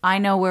you. I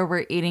know where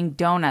we're eating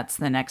donuts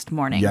the next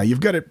morning. Yeah,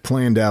 you've got it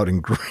planned out in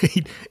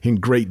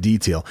great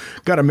detail.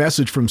 Got a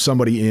message from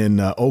somebody in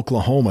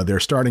Oklahoma. They're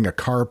starting a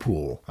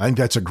carpool. I think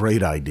that's a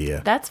great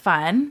idea. That's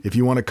fun. If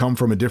you want to come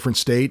from a different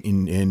state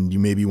and you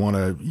maybe want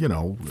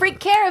to, Freak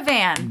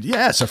caravan.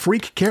 Yes, a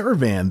freak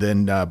caravan.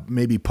 Then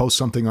maybe post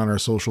something on our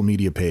social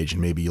media page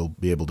and maybe you'll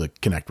be able to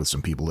connect with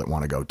some people that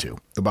want to go to.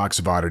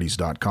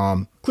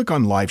 Theboxofoddities.com. Click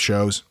on live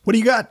shows. What do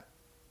you got?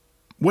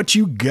 What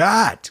you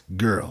got,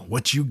 girl?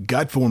 What you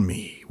got for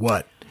me?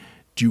 What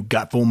you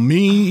got for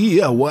me?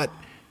 What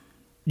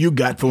you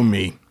got for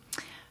me?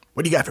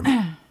 What do you got for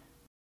me?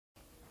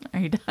 Are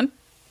you done?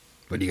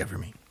 What do you got for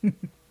me?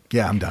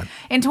 Yeah, I'm done.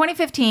 In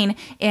 2015,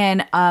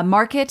 in a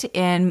market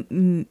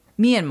in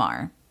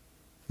Myanmar.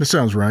 This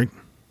sounds right.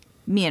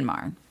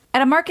 Myanmar.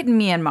 At a market in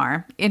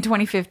Myanmar in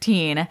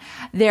 2015,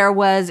 there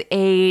was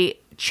a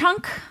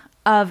chunk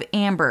of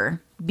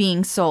amber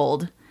being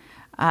sold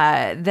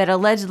that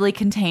allegedly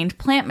contained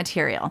plant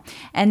material.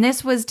 And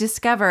this was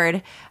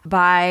discovered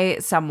by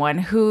someone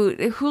who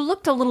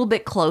looked a little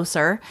bit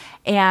closer,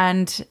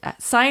 and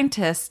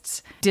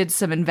scientists did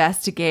some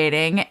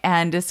investigating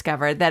and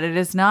discovered that it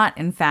is not,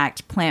 in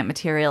fact, plant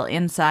material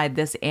inside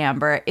this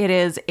amber. It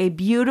is a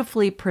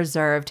beautifully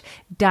preserved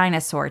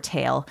dinosaur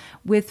tail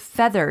with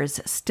feathers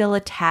still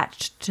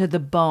attached to the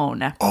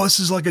bone. Oh, this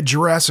is like a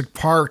Jurassic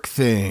Park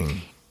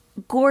thing.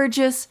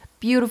 Gorgeous,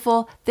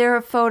 beautiful. There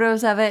are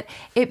photos of it.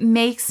 It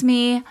makes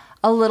me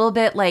a little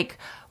bit like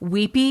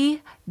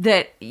weepy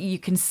that you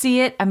can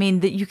see it. I mean,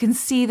 that you can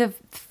see the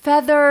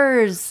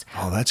feathers.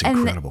 Oh, that's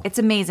incredible. It's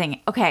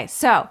amazing. Okay,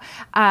 so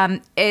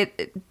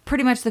it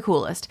pretty much the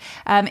coolest.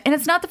 And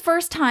it's not the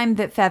first time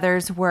that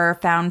feathers were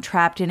found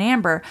trapped in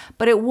amber,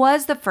 but it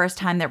was the first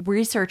time that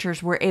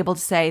researchers were able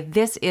to say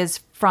this is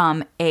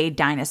from a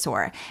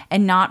dinosaur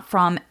and not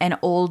from an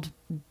old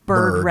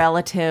bird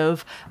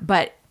relative,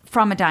 but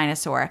from a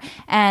dinosaur.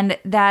 And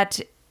that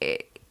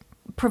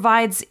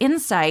provides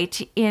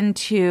insight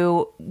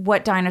into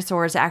what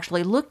dinosaurs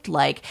actually looked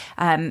like,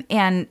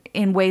 and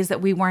in ways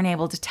that we weren't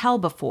able to tell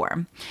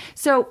before.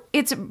 So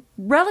it's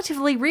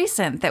relatively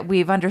recent that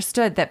we've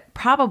understood that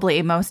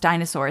probably most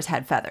dinosaurs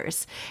had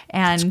feathers.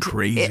 And that's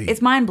crazy.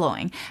 It's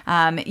mind-blowing.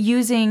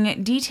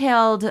 Using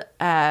detailed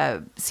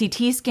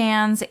CT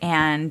scans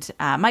and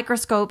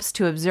microscopes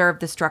to observe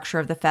the structure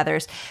of the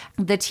feathers,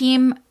 the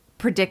team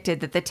predicted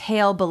that the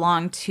tail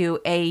belonged to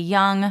a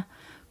young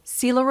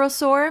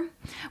Coelurosaur,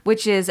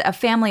 which is a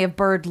family of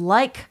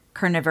bird-like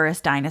carnivorous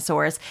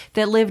dinosaurs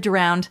that lived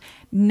around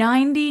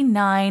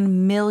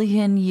 99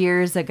 million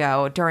years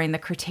ago during the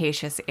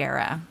Cretaceous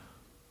era.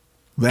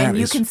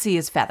 You can see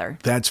his feather.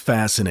 That's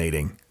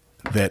fascinating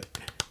that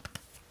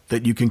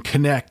you can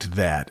connect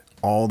that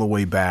all the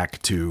way back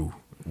to,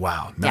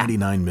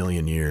 99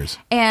 million years.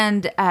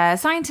 And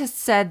scientists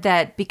said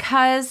that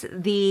because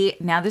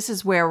now this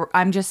is where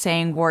I'm just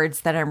saying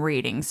words that I'm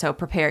reading, so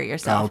prepare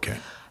yourself. Okay.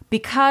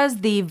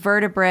 Because the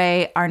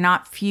vertebrae are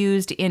not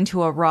fused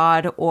into a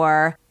rod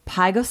or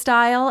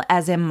pygostyle,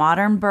 as in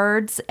modern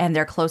birds and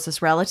their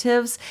closest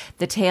relatives,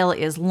 the tail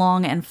is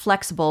long and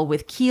flexible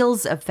with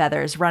keels of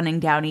feathers running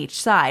down each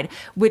side,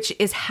 which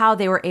is how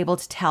they were able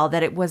to tell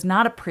that it was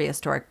not a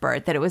prehistoric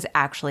bird, that it was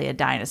actually a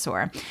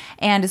dinosaur.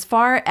 And as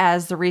far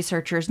as the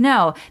researchers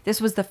know,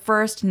 this was the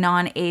first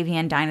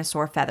non-avian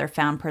dinosaur feather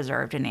found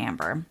preserved in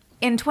amber.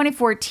 In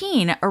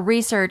 2014, a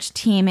research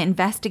team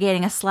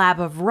investigating a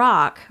slab of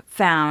rock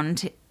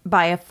found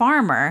by a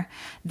farmer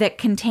that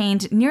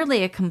contained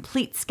nearly a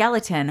complete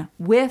skeleton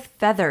with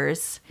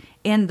feathers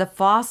in the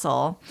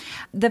fossil.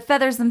 The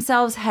feathers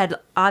themselves had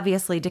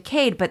obviously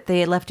decayed, but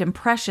they left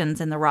impressions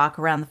in the rock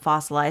around the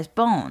fossilized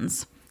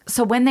bones.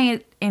 So when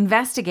they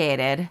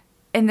investigated,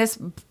 and this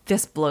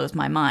blows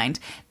my mind,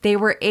 they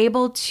were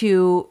able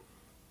to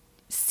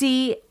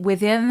see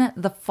within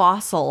the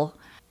fossil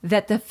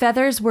that the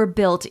feathers were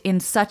built in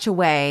such a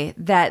way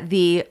that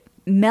the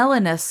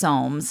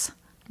melanosomes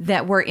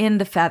that were in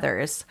the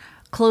feathers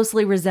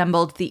closely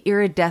resembled the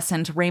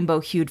iridescent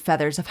rainbow-hued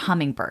feathers of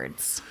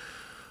hummingbirds.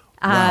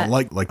 Wow,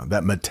 like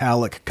that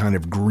metallic kind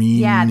of green.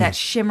 Yeah, that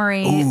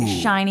shimmery,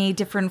 shiny,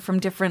 different from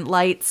different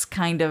lights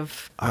kind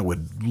of. I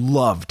would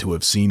love to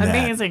have seen that.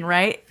 Amazing,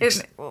 right?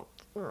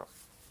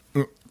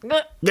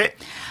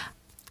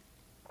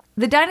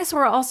 The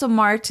dinosaur also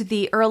marked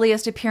the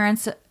earliest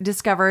appearance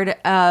discovered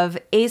of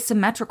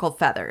asymmetrical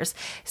feathers.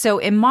 So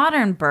in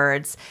modern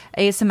birds,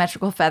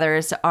 asymmetrical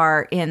feathers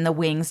are in the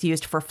wings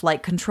used for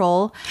flight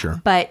control.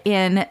 Sure. But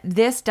in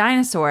this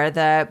dinosaur,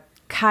 the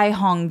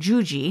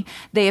Kaihongjuji,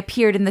 they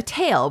appeared in the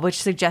tail, which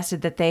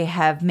suggested that they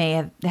may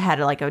have had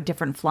like a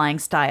different flying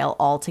style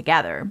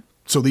altogether.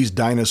 So these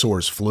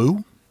dinosaurs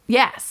flew?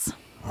 Yes.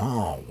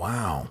 Oh,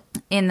 wow.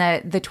 In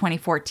the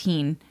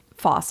 2014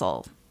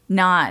 fossil.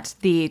 Not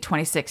the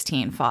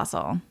 2016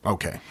 fossil.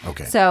 Okay.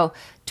 So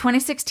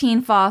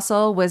 2016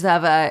 fossil was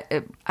of I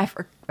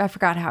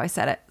forgot how I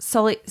said it,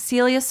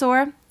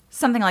 Coelurosaur,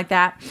 something like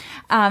that.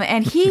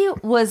 And he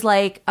was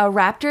like a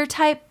raptor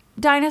type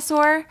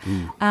dinosaur.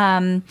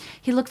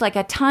 He looked like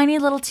a tiny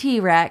little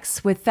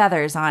T-Rex with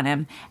feathers on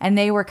him, and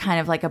they were kind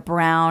of like a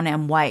brown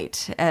and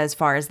white as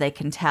far as they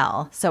can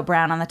tell. So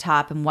brown on the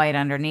top and white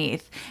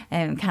underneath,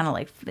 and kind of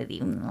like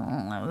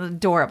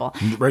adorable.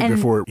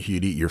 Before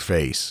he'd eat your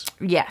face.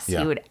 Yes,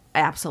 Yeah. He would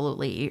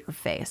absolutely eat your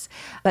face.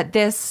 But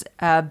this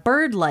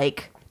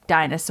bird-like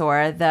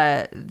dinosaur,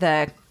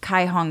 the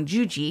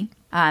Kaihongjuji,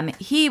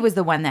 he was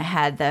the one that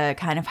had the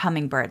kind of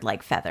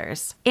hummingbird-like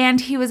feathers.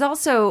 And he was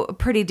also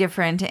pretty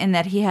different in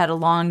that he had a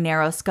long,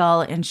 narrow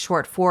skull and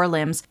short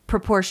forelimbs,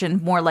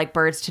 proportioned more like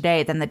birds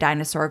today than the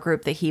dinosaur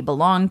group that he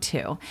belonged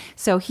to.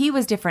 So he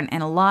was different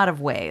in a lot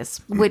of ways,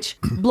 which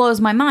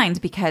blows my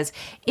mind because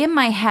in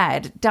my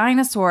head,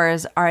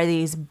 dinosaurs are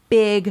these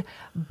big,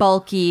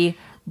 bulky,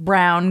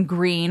 brown,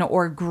 green,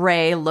 or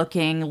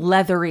gray-looking,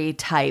 leathery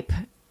type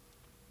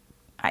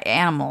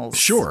animals.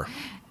 Sure.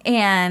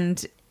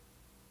 And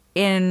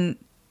in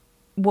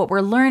what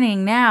we're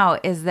learning now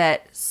is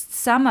that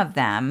some of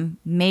them,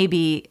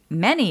 maybe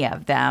many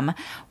of them,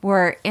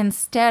 were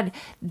instead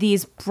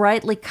these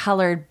brightly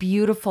colored,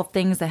 beautiful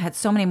things that had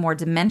so many more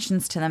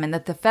dimensions to them, and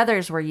that the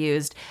feathers were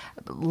used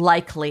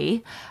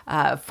likely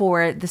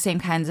for the same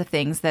kinds of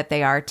things that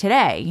they are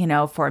today, you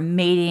know, for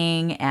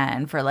mating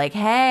and for like,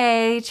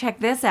 hey, check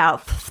this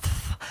out.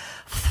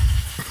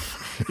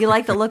 You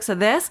like the looks of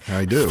this?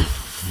 I do.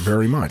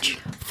 Very much.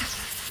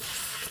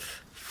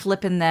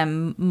 Flipping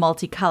them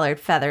multicolored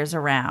feathers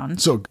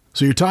around. So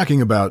So you're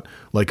talking about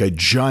like a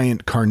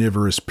giant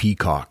carnivorous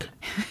peacock.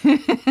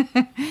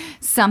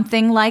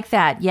 Something like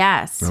that,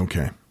 yes.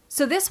 Okay.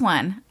 So this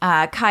one,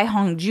 Kai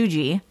Hong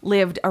Juji,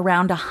 lived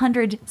around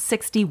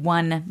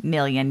 161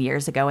 million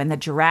years ago in the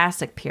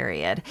Jurassic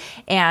period.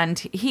 And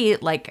he,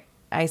 like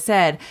I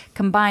said,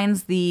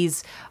 combines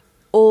these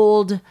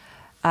old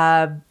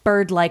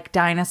bird-like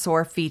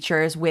dinosaur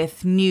features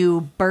with new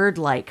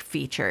bird-like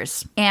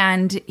features.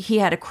 And he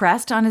had a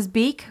crest on his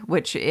beak,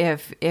 which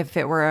if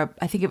it were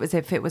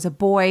if it was a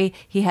boy,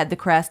 he had the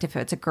crest. If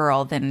it's a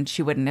girl, then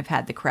she wouldn't have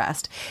had the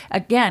crest.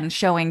 Again,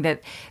 showing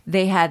that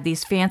they had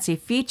these fancy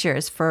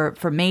features for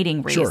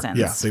mating reasons. Sure,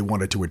 yeah, they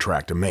wanted to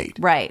attract a mate.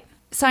 Right.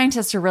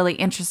 Scientists are really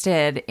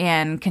interested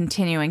in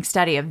continuing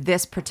study of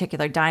this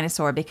particular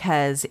dinosaur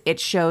because it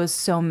shows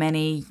so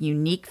many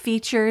unique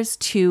features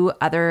to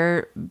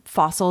other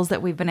fossils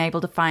that we've been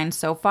able to find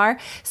so far.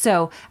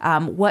 So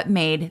what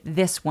made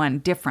this one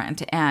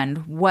different,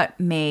 and what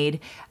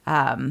made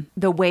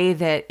the way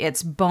that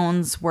its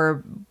bones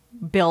were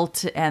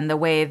built and the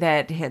way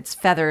that its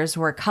feathers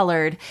were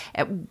colored,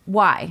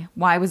 why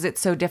was it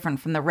so different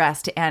from the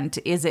rest? And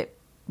is it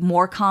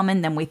more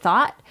common than we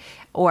thought?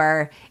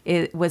 Or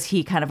was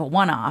he kind of a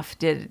one-off?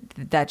 Did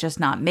that just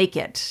not make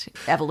it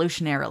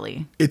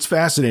evolutionarily? It's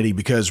fascinating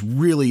because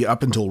really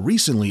up until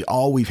recently,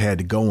 all we've had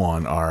to go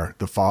on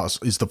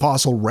is the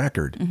fossil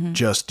record. Mm-hmm.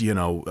 Just,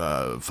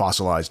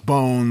 fossilized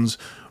bones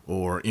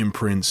or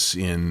imprints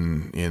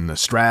in the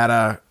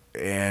strata.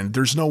 And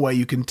there's no way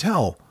you can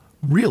tell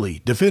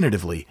really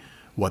definitively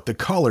what the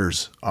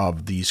colors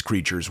of these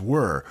creatures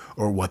were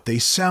or what they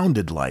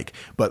sounded like.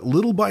 But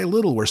little by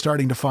little, we're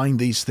starting to find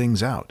these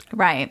things out.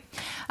 Right.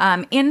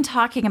 In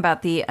talking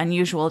about the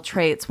unusual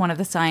traits, one of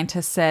the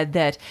scientists said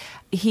that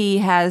he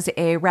has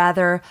a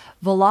rather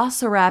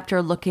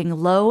velociraptor-looking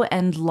low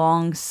and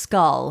long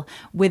skull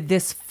with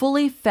this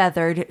fully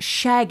feathered,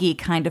 shaggy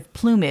kind of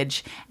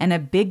plumage and a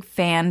big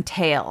fan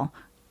tail.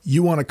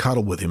 You want to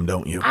cuddle with him,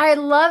 don't you? I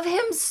love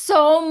him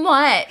so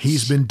much.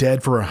 He's been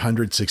dead for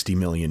 160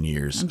 million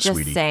years, I'm just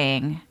sweetie.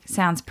 saying.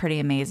 Sounds pretty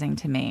amazing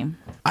to me.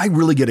 I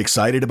really get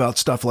excited about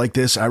stuff like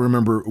this. I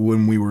remember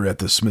when we were at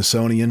the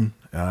Smithsonian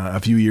a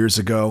few years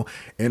ago,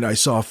 and I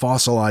saw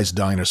fossilized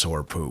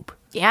dinosaur poop.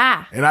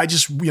 Yeah. And I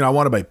just, I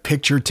wanted my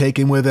picture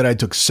taken with it. I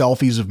took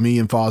selfies of me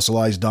in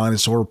fossilized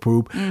dinosaur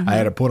poop. Mm-hmm. I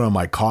had to put on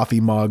my coffee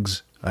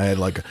mugs. I had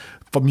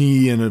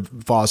me and a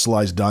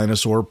fossilized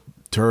dinosaur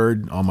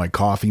turd on my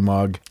coffee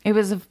mug. It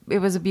was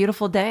a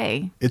beautiful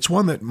day. It's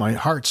one that my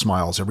heart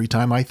smiles every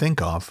time I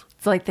think of.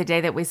 It's like the day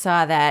that we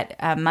saw that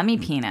mummy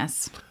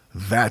penis.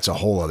 That's a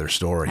whole other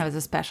story. That was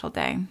a special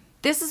day.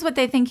 This is what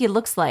they think he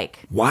looks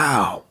like.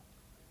 Wow.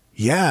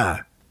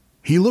 Yeah.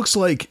 He looks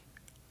like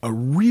a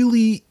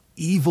really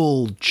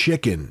evil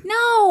chicken.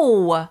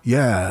 No.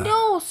 Yeah.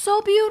 No,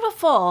 so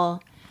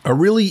beautiful. A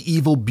really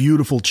evil,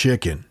 beautiful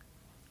chicken.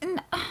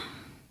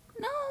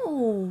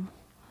 No.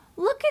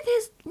 Look at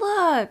his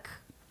look.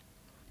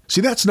 See,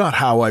 that's not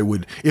how I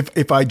would...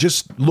 If I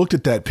just looked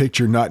at that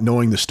picture not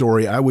knowing the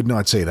story, I would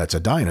not say that's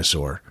a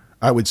dinosaur.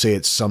 I would say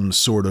it's some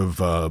sort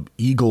of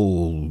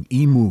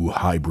eagle-emu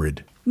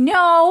hybrid.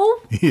 No.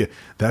 Yeah,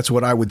 that's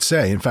what I would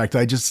say. In fact,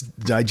 I just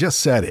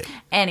said it.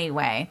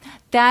 Anyway,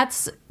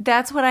 that's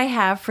what I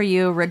have for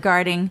you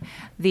regarding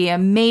the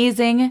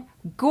amazing,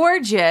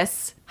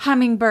 gorgeous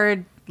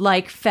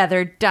hummingbird-like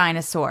feathered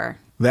dinosaur.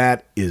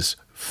 That is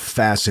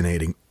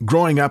fascinating.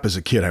 Growing up as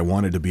a kid, I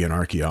wanted to be an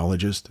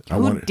archaeologist.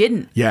 Who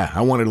didn't? Yeah,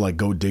 I wanted to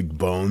go dig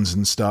bones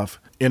and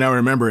stuff. And I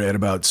remember at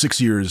about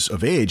 6 years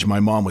of age, my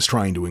mom was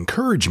trying to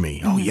encourage me.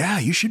 Mm-hmm. Oh yeah,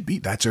 you should be.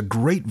 That's a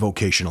great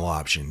vocational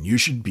option. You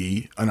should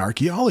be an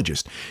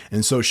archaeologist.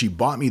 And so she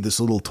bought me this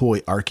little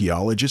toy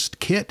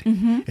archaeologist kit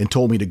and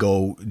told me to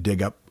go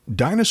dig up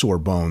dinosaur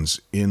bones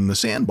in the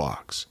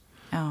sandbox.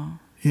 Oh.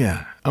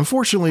 Yeah.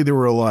 Unfortunately, there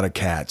were a lot of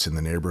cats in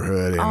the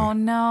neighborhood. And, oh,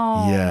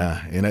 no.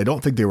 Yeah. And I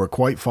don't think they were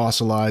quite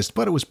fossilized,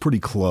 but it was pretty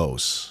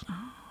close.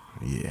 Oh,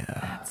 yeah.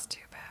 That's too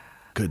bad.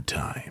 Good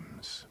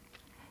times.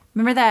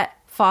 Remember that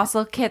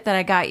fossil kit that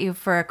I got you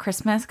for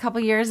Christmas a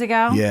couple years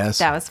ago? Yes.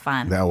 That was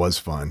fun. That was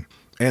fun.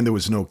 And there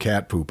was no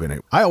cat poop in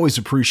it. I always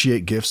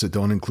appreciate gifts that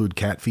don't include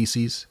cat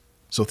feces.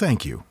 So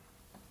thank you.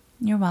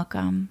 You're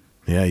welcome.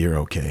 Yeah, you're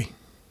okay,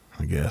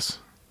 I guess.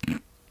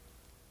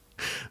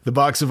 The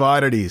Box of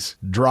Oddities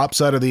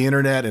drops out of the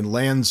internet and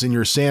lands in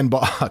your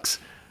sandbox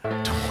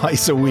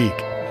twice a week.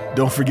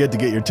 Don't forget to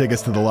get your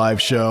tickets to the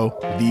live show,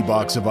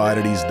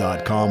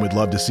 theboxofoddities.com. We'd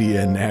love to see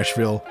you in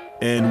Nashville.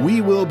 And we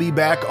will be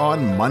back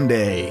on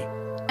Monday.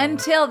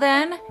 Until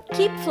then,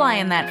 keep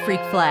flying that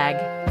freak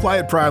flag. Fly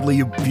it proudly,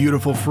 you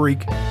beautiful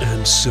freak.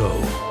 And so,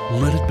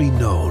 let it be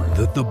known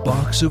that the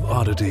Box of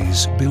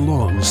Oddities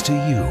belongs to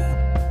you,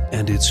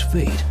 and its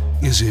fate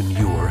is in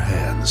your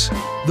hands.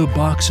 The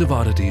Box of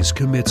Oddities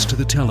commits to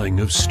the telling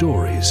of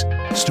stories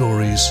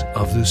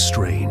of the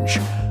strange,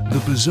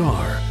 the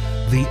bizarre,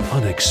 the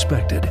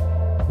unexpected.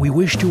 We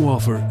wish to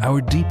offer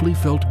our deeply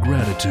felt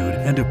gratitude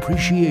and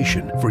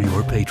appreciation for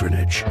your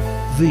patronage.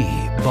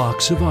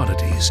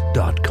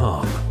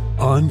 TheBoxOfOddities.com.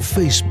 On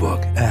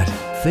Facebook at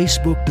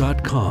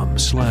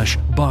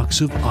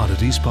facebook.com/Box of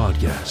Oddities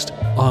Podcast.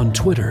 On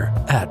Twitter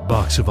at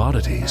Box of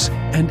Oddities.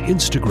 And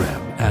Instagram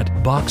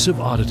at Box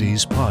of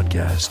Oddities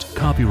Podcast.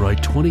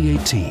 Copyright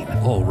 2018.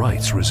 All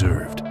rights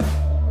reserved.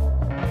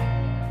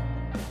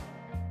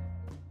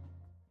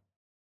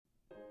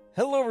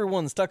 Hello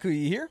everyone,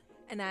 Stakuyi here.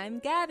 And I'm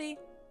Gabby.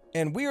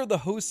 And we are the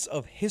hosts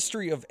of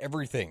History of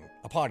Everything,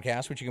 a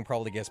podcast which you can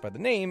probably guess by the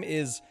name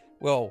is,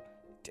 well,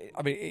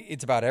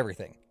 it's about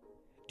everything.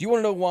 Do you want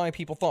to know why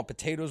people thought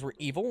potatoes were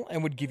evil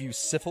and would give you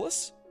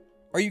syphilis?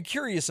 Are you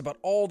curious about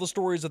all the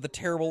stories of the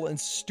terrible and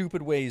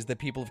stupid ways that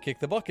people have kicked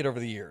the bucket over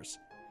the years?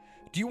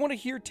 Do you want to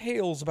hear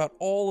tales about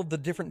all of the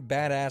different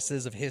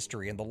badasses of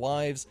history and the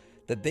lives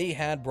that they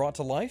had brought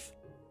to life?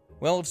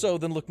 Well, if so,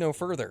 then look no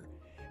further.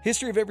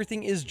 History of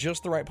Everything is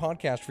just the right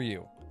podcast for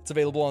you. It's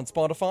available on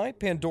Spotify,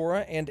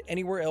 Pandora, and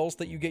anywhere else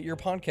that you get your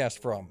podcast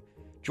from.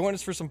 Join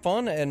us for some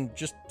fun and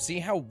just see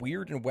how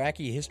weird and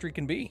wacky history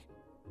can be.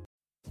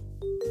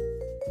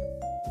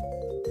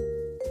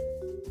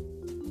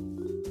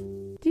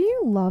 Do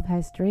you love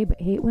history but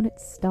hate when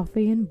it's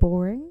stuffy and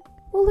boring?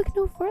 Well, look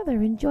no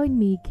further and join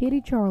me, Katie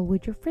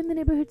Charlwood, your friendly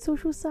neighbourhood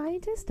social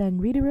scientist and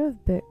reader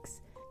of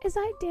books, as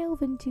I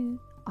delve into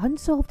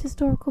unsolved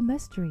historical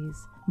mysteries,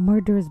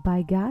 murders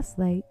by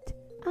gaslight,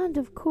 and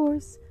of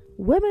course,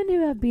 women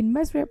who have been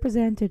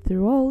misrepresented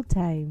through all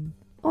time.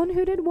 On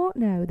Who Did What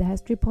Now, the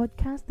history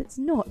podcast that's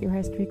not your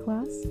history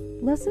class.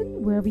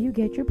 Listen wherever you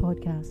get your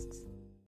podcasts.